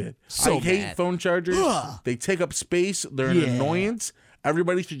yeah. Stupid. So I hate bad. phone chargers. They take up space. They're an Yeah. annoyance.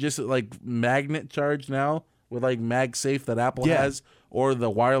 Everybody should just like magnet charge now with like MagSafe that Apple Yeah. has, or the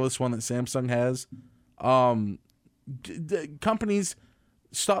wireless one that Samsung has. Companies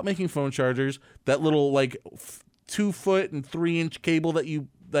stop making phone chargers. That little like 2 foot and 3 inch cable that you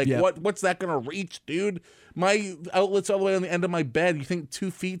like. Yeah. What's that gonna reach, dude? My outlet's all the way on the end of my bed. You think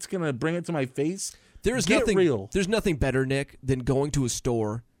 2 feet's gonna bring it to my face? There's Get nothing real. There's nothing better, Nick, than going to a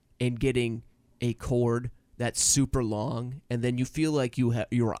store and getting a cord that's super long, and then you feel like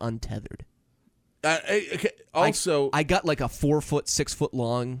you're untethered. Okay. Also, I got like a 4 foot, 6 foot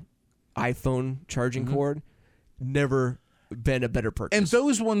long iPhone charging cord. Never been a better purchase. and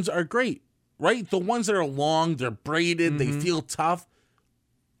those ones are great, right? The ones that are long, they're braided, they feel tough.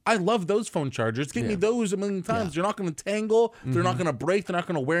 I love those phone chargers. Give me those a million times. They're not going to tangle. They're not going to break. They're not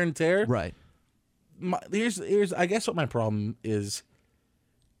going to wear and tear. right. Here's I guess what my problem is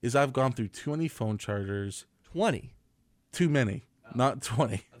I've gone through too many phone chargers. 20. Too many, not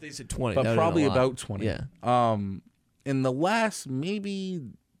 20, I think you said 20. but That would've probably been a lot. about 20. Yeah. In the last maybe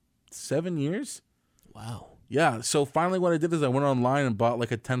 7 years. Wow. Yeah. So finally, what I did is I went online and bought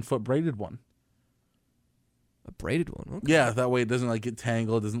like a 10-foot braided one. A braided one. Okay. Yeah, that way it doesn't like get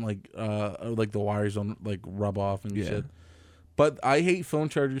tangled. It doesn't like the wires don't like rub off and Yeah. shit. But I hate phone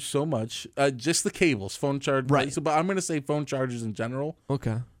chargers so much. Just the cables, phone charge. Right. So, but I'm gonna say phone chargers in general.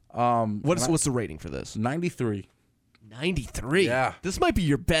 Okay. And What's the rating for this? 93? 93. Yeah. This might be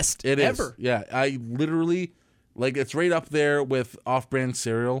your best It is. ever. Yeah, I literally like it's right up there with off-brand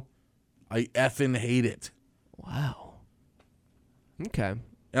cereal. I effing hate it. Wow. Okay.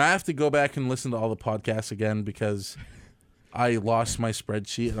 And I have to go back and listen to all the podcasts again because I lost my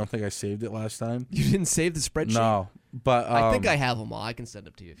spreadsheet. I don't think I saved it last time. You didn't save the spreadsheet? No, but I think I have them all. I can send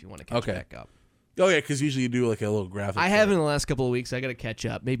them to you if you want to catch Okay. back up. Oh yeah, because usually you do like a little graphic. I for haven't it. in the last couple of weeks. I got to catch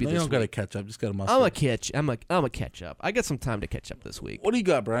up. Maybe No, this you don't got to week. catch up. Just got to muster. I'm a catch up. I got some time to catch up this week. What do you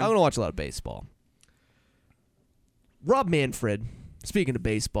got, Brian? I'm going to watch a lot of baseball. Rob Manfred, speaking of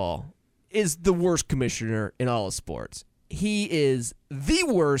baseball, is the worst commissioner in all of sports. He is the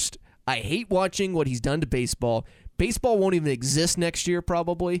worst. I hate watching what he's done to baseball. Baseball won't even exist next year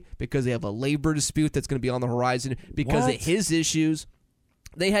probably because they have a labor dispute that's going to be on the horizon because What? of his issues.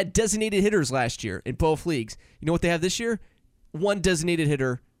 They had designated hitters last year in both leagues. You know what they have this year? One designated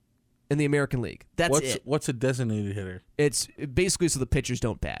hitter in the American League. That's it. What's a designated hitter? It's basically so the pitchers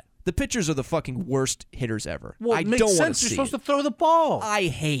don't bat. The pitchers are the fucking worst hitters ever. Well, I it makes don't want sense. to You're see supposed it. to throw the ball. I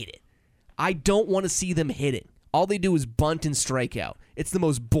hate it. I don't want to see them hitting. All they do is bunt and strike out. It's the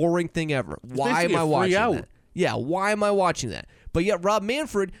most boring thing ever. Why am basically I a free watching out. that? Yeah, why am I watching that? But yet Rob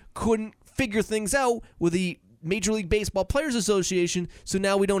Manfred couldn't figure things out with the Major League Baseball Players Association, so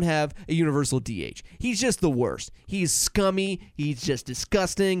now we don't have a universal DH. He's just the worst. He's scummy. He's just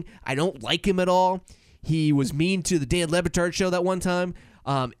disgusting. I don't like him at all. He was mean to the Dan Lebitard show that one time.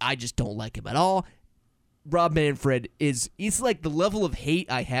 I just don't like him at all. Rob Manfred he's like the level of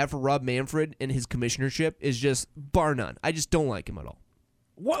hate I have for Rob Manfred and his commissionership is just bar none. I just don't like him at all.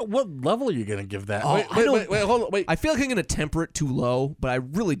 What level are you gonna give that? Oh, I don't- wait, hold on, wait. I feel like I'm going to temper it too low, but I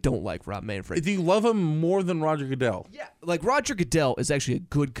really don't like Rob Manfred. Do you love him more than Roger Goodell? Yeah, like Roger Goodell is actually a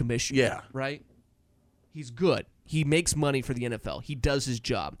good commissioner. Yeah. Right? He's good. He makes money for the NFL. He does his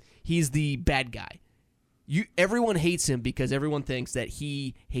job. He's the bad guy. Everyone hates him because everyone thinks that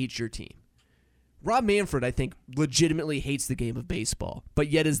he hates your team. Rob Manfred, I think, legitimately hates the game of baseball, but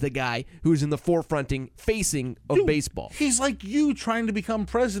yet is the guy who's in the facing of Dude, baseball. He's like you trying to become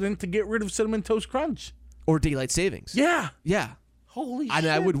president to get rid of Cinnamon Toast Crunch. Or daylight savings. Yeah. Yeah. Holy shit. And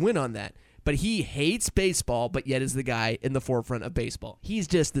I would win on that. But he hates baseball, but yet is the guy in the forefront of baseball. He's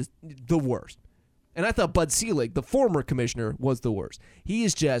just the worst. And I thought Bud Selig, the former commissioner, was the worst. He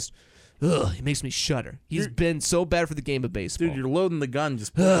is just, he makes me shudder. He's been so bad for the game of baseball. Dude, you're loading the gun.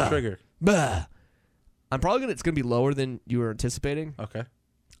 Just pull the trigger. Bah. I'm probably it's gonna be lower than you were anticipating. Okay.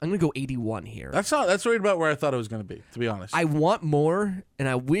 I'm gonna go 81 here. That's right about where I thought it was going to be, to be honest. I want more, and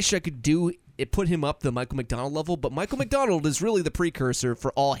I wish I could put him up the Michael McDonald level, but Michael McDonald is really the precursor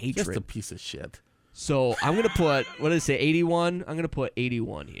for all Just hatred. a piece of shit. So I'm gonna put what did I say? 81. I'm gonna put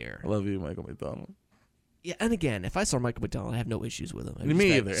 81 here. I love you, Michael McDonald. Yeah, and again, if I saw Michael McDonald, I have no issues with him. I'd just Me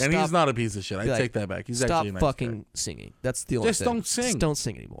be either. like, And he's stop- not a piece of shit. I be like, take that back. He's Stop actually a nice fucking guy. singing. That's the only Just thing. don't sing. Just don't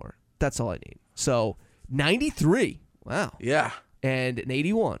sing anymore. That's all I need. So 93. Wow. Yeah. And an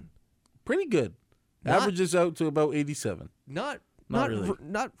 81. Pretty good. Not- Averages out to about 87. Not really.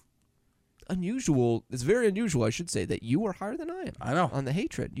 not unusual. It's very unusual, I should say, that you are higher than I am. I know. On the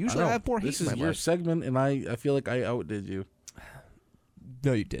hatred. I Usually know. I have more hate This in is my your life. segment, and I feel like I outdid you.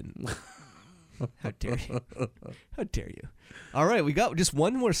 No, you didn't. How dare you? How dare you? All right, we got just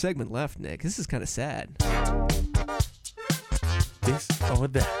one more segment left, Nick. This is kind of sad. This or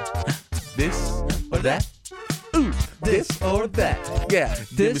that. This or that. Ooh, This or that. Yeah.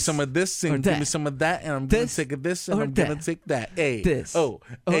 Give me This some of this or and give me that. some of that, and I'm This gonna take this and or I'm gonna that. take that. Hey. This Oh.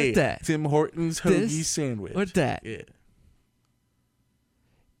 or Hey. that. Tim Hortons This hoagie sandwich. or that. Yeah.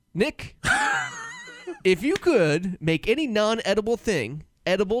 Nick, if you could make any non-edible thing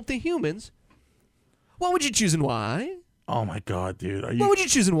edible to humans, what would you choose and why? Oh my god, dude. Are What you would you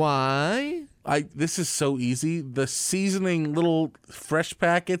choose and why? this is so easy. The seasoning little fresh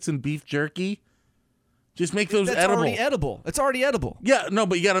packets and beef jerky. Just make those That's edible. already edible. It's already edible. Yeah, no,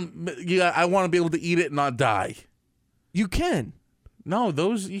 but I want to be able to eat it and not die. You can. No,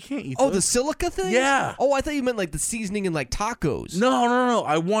 those you can't eat. Oh, those. the silica thing? Yeah. Oh, I thought you meant like the seasoning in like tacos. No.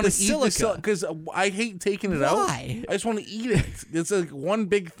 I want The to eat the silica. because I hate taking it Why? out. I just want to eat it. It's like one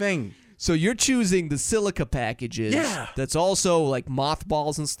big thing. So you're choosing the silica packages. Yeah. That's also like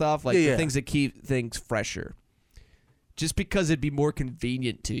mothballs and stuff, like the Yeah. things that keep things fresher. Just because it'd be more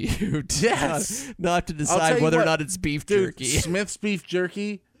convenient to you to Yes. not have to tell decide you whether or what, not it's beef Dude, jerky. Smith's beef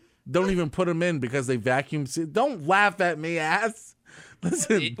jerky. Don't even put them in because they vacuum. Don't laugh at me, ass.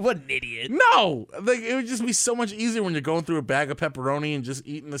 Listen. What an idiot. No, like it would just be so much easier when you're going through a bag of pepperoni and just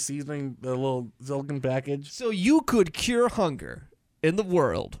eating the seasoning, the little silicon package. So you could cure hunger in the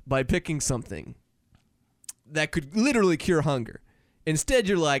world by picking something that could literally cure hunger. Instead,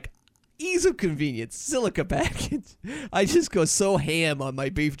 you're like, ease of convenience, silica package. I just go so ham on my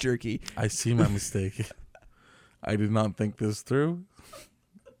beef jerky. I see my mistake. I did not think this through,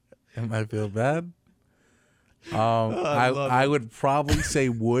 and I feel bad. I would probably say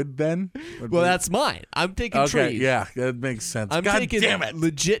wood then. Well, that's mine. I'm taking okay. trees. Yeah, that makes sense. I'm God taking damn it!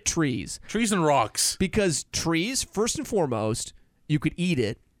 legit trees. Trees and rocks. Because trees, first and foremost, you could eat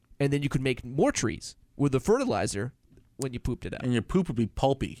it, and then you could make more trees with the fertilizer when you pooped it out. And your poop would be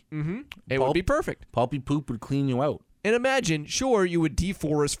pulpy. It would be perfect. Pulpy poop would clean you out. And imagine, sure, you would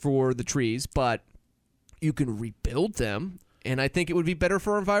deforest for the trees, but you can rebuild them. And I think it would be better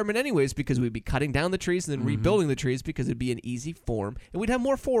for our environment anyways because we'd be cutting down the trees and then rebuilding the trees because it'd be an easy form. And we'd have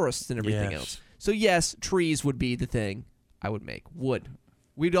more forests and everything Yes. else. So yes, trees would be the thing I would make. Wood.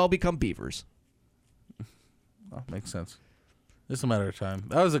 We'd all become beavers. Oh, makes sense. It's a matter of time.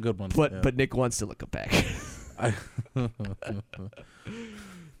 That was a good one. But yeah. but Nick wants silica pack.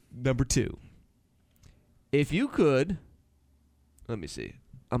 Number 2. If you could, let me see.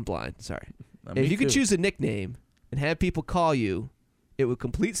 I'm blind. Sorry. Me If you could too. choose a nickname and have people call you, it would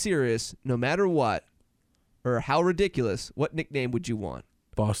complete serious no matter what or how ridiculous, what nickname would you want?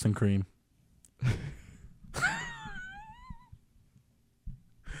 Boston cream.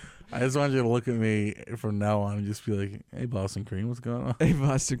 I just want you to look at me from now on and just be like, "Hey, Boston cream, what's going on?" A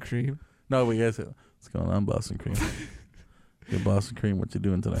Boston cream. No, but yes, what's going on, Boston cream? Hey, Boston cream, what you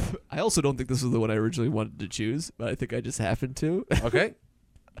doing tonight? I also don't think this was the one I originally wanted to choose, but I think I just happened to. Okay.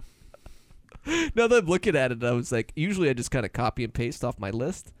 Now that I'm looking at it, I was like, usually I just kind of copy and paste off my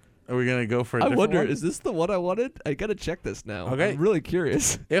list. Are we gonna go for a I different wonder, one? is this the one I wanted? I gotta check this now. Okay. I'm really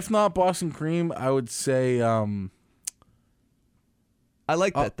curious. If not Boston cream, I would say I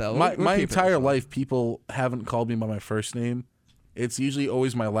like that though. my We're my keeping entire this one. life, people haven't called me by my first name. It's usually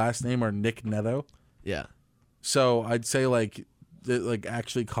always my last name or Nick Netto. Yeah. So I'd say like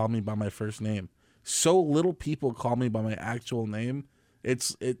actually call me by my first name. So little people call me by my actual name.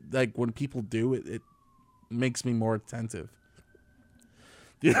 It like when people do it, it makes me more attentive.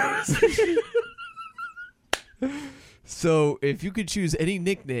 So if you could choose any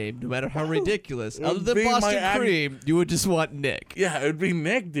nickname, no matter how ridiculous, It other would than be my Boston act- Cream, you would just want Nick. Yeah, it would be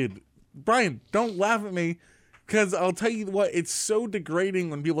Nick, dude. Brian, don't laugh at me, because I'll tell you what, it's so degrading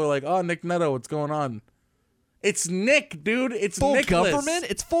when people are like, "Oh, Nick Netto, what's going on?" It's Nick, dude. It's Full Nicholas. government?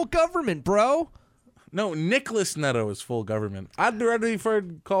 It's full government, bro. No, Nicholas Netto is full government. I'd rather prefer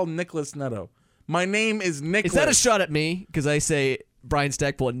to call Nicholas Netto. My name is Nicholas. Is that a shot at me? Because I say Brian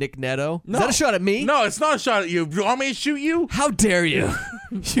Stackpole and Nick Netto. No. Is that a shot at me? No, it's not a shot at you. You want me to shoot you? How dare you?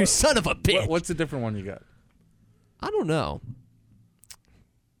 You son of a bitch. What's the different one you got? I don't know.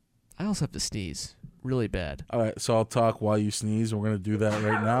 I also have to sneeze. really bad. All right, so I'll talk while you sneeze. We're gonna do that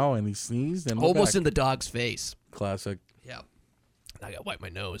right now. And he sneezed, and we're Almost back. in the dog's face. Classic. Yeah. I gotta wipe my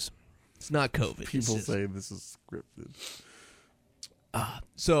nose. It's not COVID. People It's just- say this is scripted.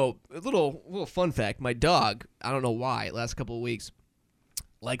 So a little fun fact: my dog, I don't know why, last couple of weeks,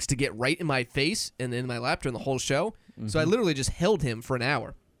 likes to get right in my face and in my lap during the whole show. So I literally just held him for an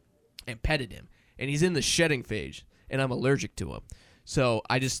hour and petted him, and he's in the shedding phase, and I'm allergic to him. So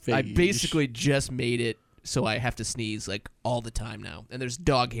I Phage. basically just made it so I have to sneeze like all the time now, and there's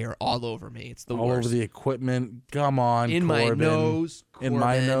dog hair all over me. It's the All worst. over the equipment. Come on, in my Corbin. nose, In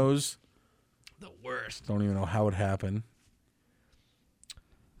my Corbin. nose. The worst. Don't even know how it happened.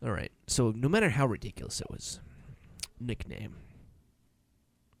 All right. So no matter how ridiculous it was, nickname.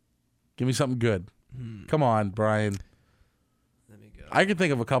 Give me something good. Come on, Brian. Let me go. I could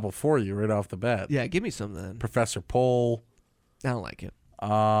think of a couple for you right off the bat. Yeah, give me some then. Professor Pole. I don't like it.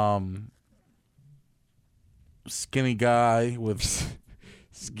 Skinny guy with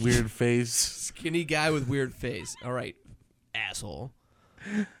weird face. Skinny guy with weird face. All right, asshole.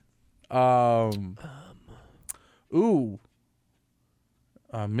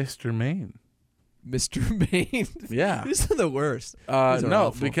 Mr. Maine. Mr. Maine. Yeah. These are the worst. These are No,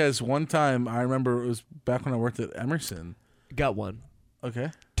 awful. because one time I remember it was back when I worked at Emerson. Got one.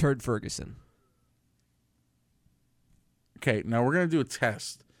 Okay. Turd Ferguson. Okay, now we're going to do a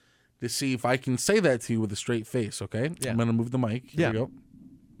test to see if I can say that to you with a straight face, okay? Yeah. I'm going to move the mic. Here we Yeah. go.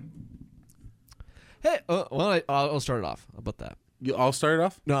 Hey, well, I'll start it off. How about that? I'll start it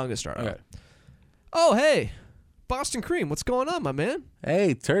off? No, I'm gonna start it Okay. off. Oh, hey, Boston Cream. What's going on, my man?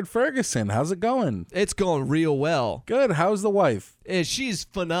 Hey, Turd Ferguson, how's it going? It's going real well. Good. How's the wife? She's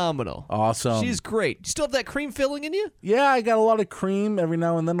phenomenal. Awesome. She's great. You still have that cream filling in you? Yeah, I got a lot of cream. Every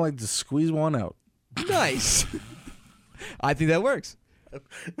now and then I like to squeeze one out. Nice. I think that works. I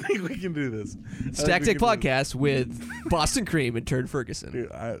think we can do this. Stack Tech Podcast with Boston Cream and Turd Ferguson.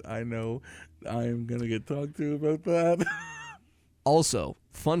 Dude, I know I'm going to get talked to about that. Also,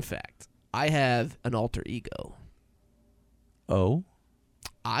 fun fact, I have an alter ego. Oh?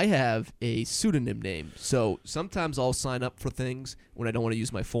 I have a pseudonym name. So sometimes I'll sign up for things when I don't want to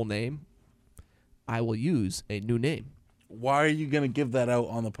use my full name. I will use a new name. Why are you going to give that out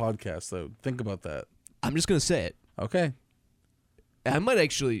on the podcast, though? Think about that. I'm just going to say it. Okay. I might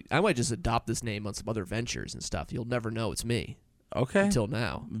just adopt this name on some other ventures and stuff. You'll never know it's me Okay. until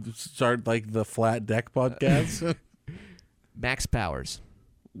now. Start like the Flat Deck podcast. Max Powers.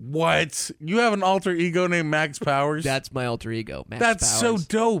 What? You have an alter ego named Max Powers? That's my alter ego. Max That's so Powers.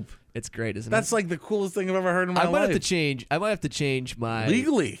 dope. It's great, isn't That's it? like the coolest thing I've ever heard in my I might life. have to change my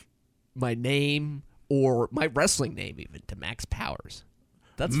Legally. my name or my wrestling name even to Max Powers.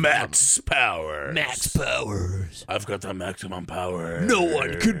 That's Power. Max Powers. I've got the maximum power. No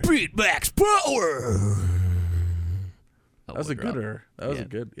one could beat Max Power. That was a gooder. That was Yeah. a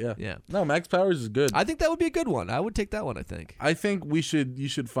good. Yeah. Yeah. No, Max Powers is good. I think that would be a good one. I would take that one, I think. I think you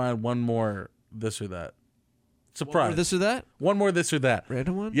should find one more this or that. Surprise. Or this or that? One more this or that.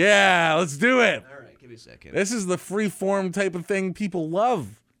 Random one? Yeah, let's do it. All right, give me a second. This is the free form type of thing people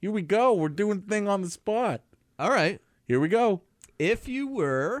love. Here we go. We're doing thing on the spot. All right. Here we go. If you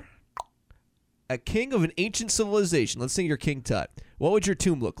were a king of an ancient civilization, let's say you're King Tut, what would your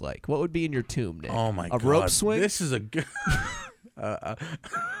tomb look like? What would be in your tomb, Nick? Oh my a god. A rope swing? This is a good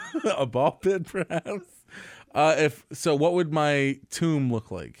a ball pit perhaps. What would my tomb look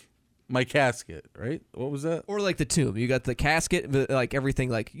like? My casket, right? What was that? Or like the tomb. You got the casket, like everything,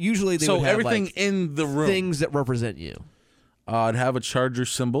 like usually they would have everything like in the room. things that represent you. I'd have a charger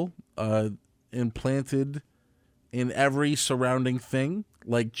symbol implanted in every surrounding thing,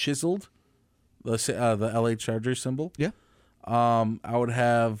 like chiseled. The LA Charger symbol. Yeah. I would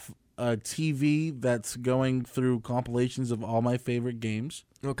have a TV that's going through compilations of all my favorite games.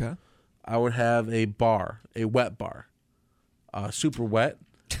 Okay. I would have a bar, a wet bar, super wet.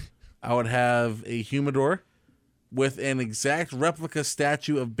 I would have a humidor with an exact replica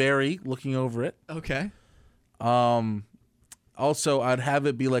statue of Barry looking over it. Okay. Also, I'd have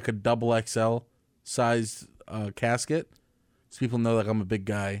it be like a double XL sized casket, so people know like I'm a big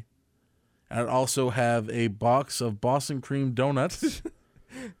guy. And I'd also have a box of Boston cream donuts,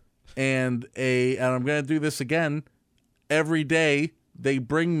 and I'm gonna do this again. Every day they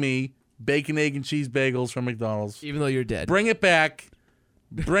bring me bacon, egg, and cheese bagels from McDonald's. Even though you're dead. Bring it back.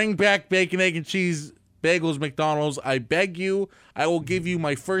 Bring back bacon, egg, and cheese bagels, McDonald's. I beg you. I will give you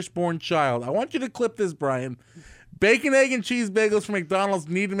my firstborn child. I want you to clip this, Brian. Bacon, egg, and cheese bagels from McDonald's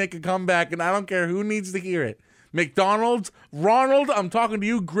need to make a comeback, and I don't care who needs to hear it. McDonald's, Ronald, I'm talking to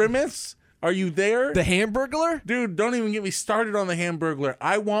you, Grimace. Are you there? The Hamburglar? Dude, don't even get me started on the Hamburglar.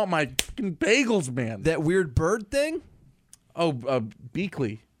 I want my fucking bagels, man. That weird bird thing? Oh,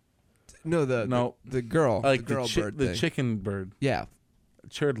 Beakley. No, the girl. Like the girl bird the thing. chicken bird. Yeah.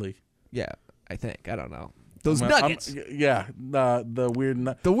 Churdley. Yeah, I think. I don't know. Those I'm- nuggets. Yeah, the weird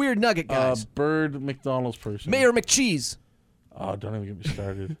The weird nugget guys. bird McDonald's person. Mayor McCheese. Oh, don't even get me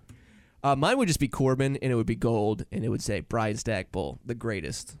started. Mine would just be Corbin, and it would be gold, and it would say Brian Stackpole, the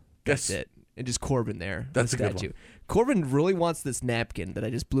greatest. That's Yes. it. And just Corbin there. That's the a good statue. one. Corbin really wants this napkin that I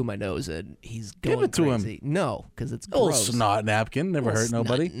just blew my nose in. He's going Give it to him. crazy. No, because it's Little gross. snot napkin. Never Little hurt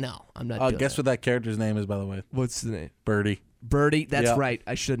nobody. snot- No, I'm not doing Guess that. what that character's name is, by the way? What's the name? Birdie. Birdie. That's Yeah. right.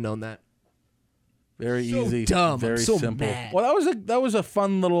 I should have known that. Very So easy. dumb. I'm Very so simple. mad. Well, that was a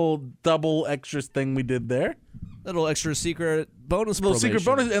fun little double extras thing we did there. Little extra secret bonus. Little secret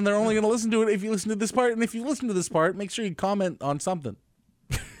probation. bonus, and they're only going to listen to it if you listen to this part. And if you listen to this part, make sure you comment on something.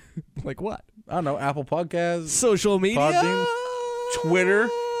 Like what? I don't know, Apple Podcasts, Social media. Podbean, Twitter,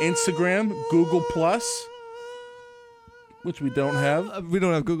 Instagram, Google Plus, which we don't have. We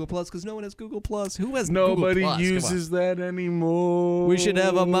don't have Google Plus because no one has Google Plus. Who has Google Nobody Plus? Come on. uses that anymore. We should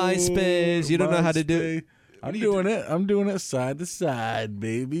have a MySpace. You don't know how to do it. I'm doing it. I'm doing it side to side,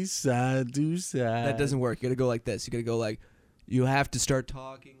 baby, side to side. That doesn't work. You gotta go like this. You gotta go like. You have to start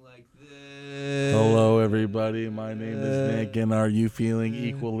talking like this. Hello, everybody. My name is Nick, and are you feeling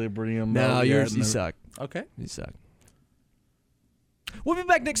equilibrium? No, you suck. Okay. You suck. We'll be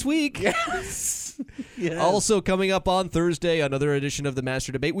back next week. Yes. Yes. Also coming up on Thursday, another edition of the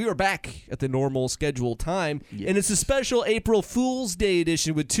Master Debate. We are back at the normal scheduled time, and it's a special April Fool's Day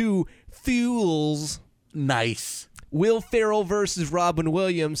edition with two fools. Nice. Will Ferrell versus Robin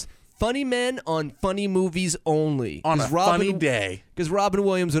Williams. Funny men on funny movies only. On a funny day. Because Robin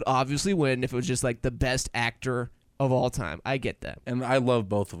Williams would obviously win if it was just like the best actor of all time. I get that. And I love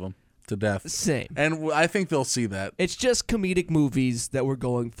both of them to death. Same. And I think they'll see that. It's just comedic movies that we're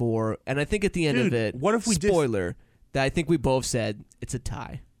going for. And I think at the end of Dude, it, what if we did- spoiler, that I think we both said it's a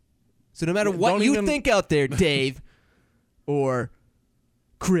tie. So no matter Yeah, what don't you even- think out there, Dave, or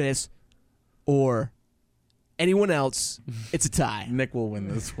Chris, or anyone else, it's a tie. Nick will win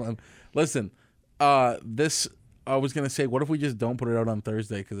this one. Listen, this I was gonna say, what if we just don't put it out on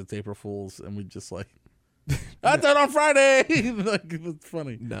Thursday because it's April Fool's, and we just like that's out on Friday? Like, it's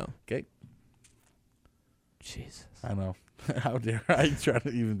funny. No. Okay. Jesus. I know. How dare I try to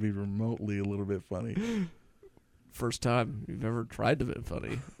even be remotely a little bit funny? First time you've ever tried to be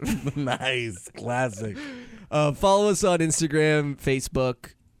funny. Nice. Classic. Follow us on Instagram,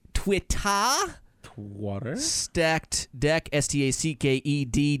 Facebook, Twitter. Water. Stacked Deck,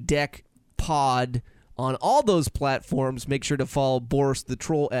 STACKED Deck Pod on all those platforms. Make sure to follow Boris the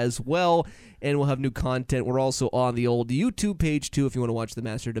Troll as well, and we'll have new content. We're also on the old YouTube page too if you want to watch the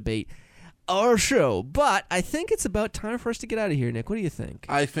Master Debate, our show. But I think it's about time for us to get out of here, Nick. What do you think?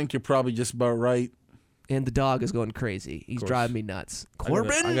 I think you're probably just about right. And the dog is going crazy. He's course. driving me nuts.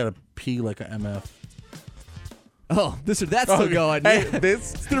 Corbin? I gotta pee like a MF. Oh, that's still going. Hey, Yeah.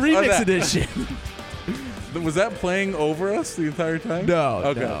 this It's the remix that. edition. Was that playing over us the entire time?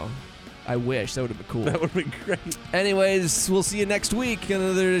 Okay. No. I wish. That would have been cool. That would be great. Anyways, we'll see you next week in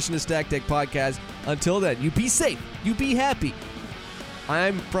another edition of Stack Deck Podcast. Until then, you be safe. You be happy.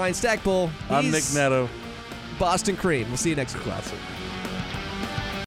 I'm Brian Stackpole. I'm Nick He's Netto. Boston Cream. We'll see you next week. Classic.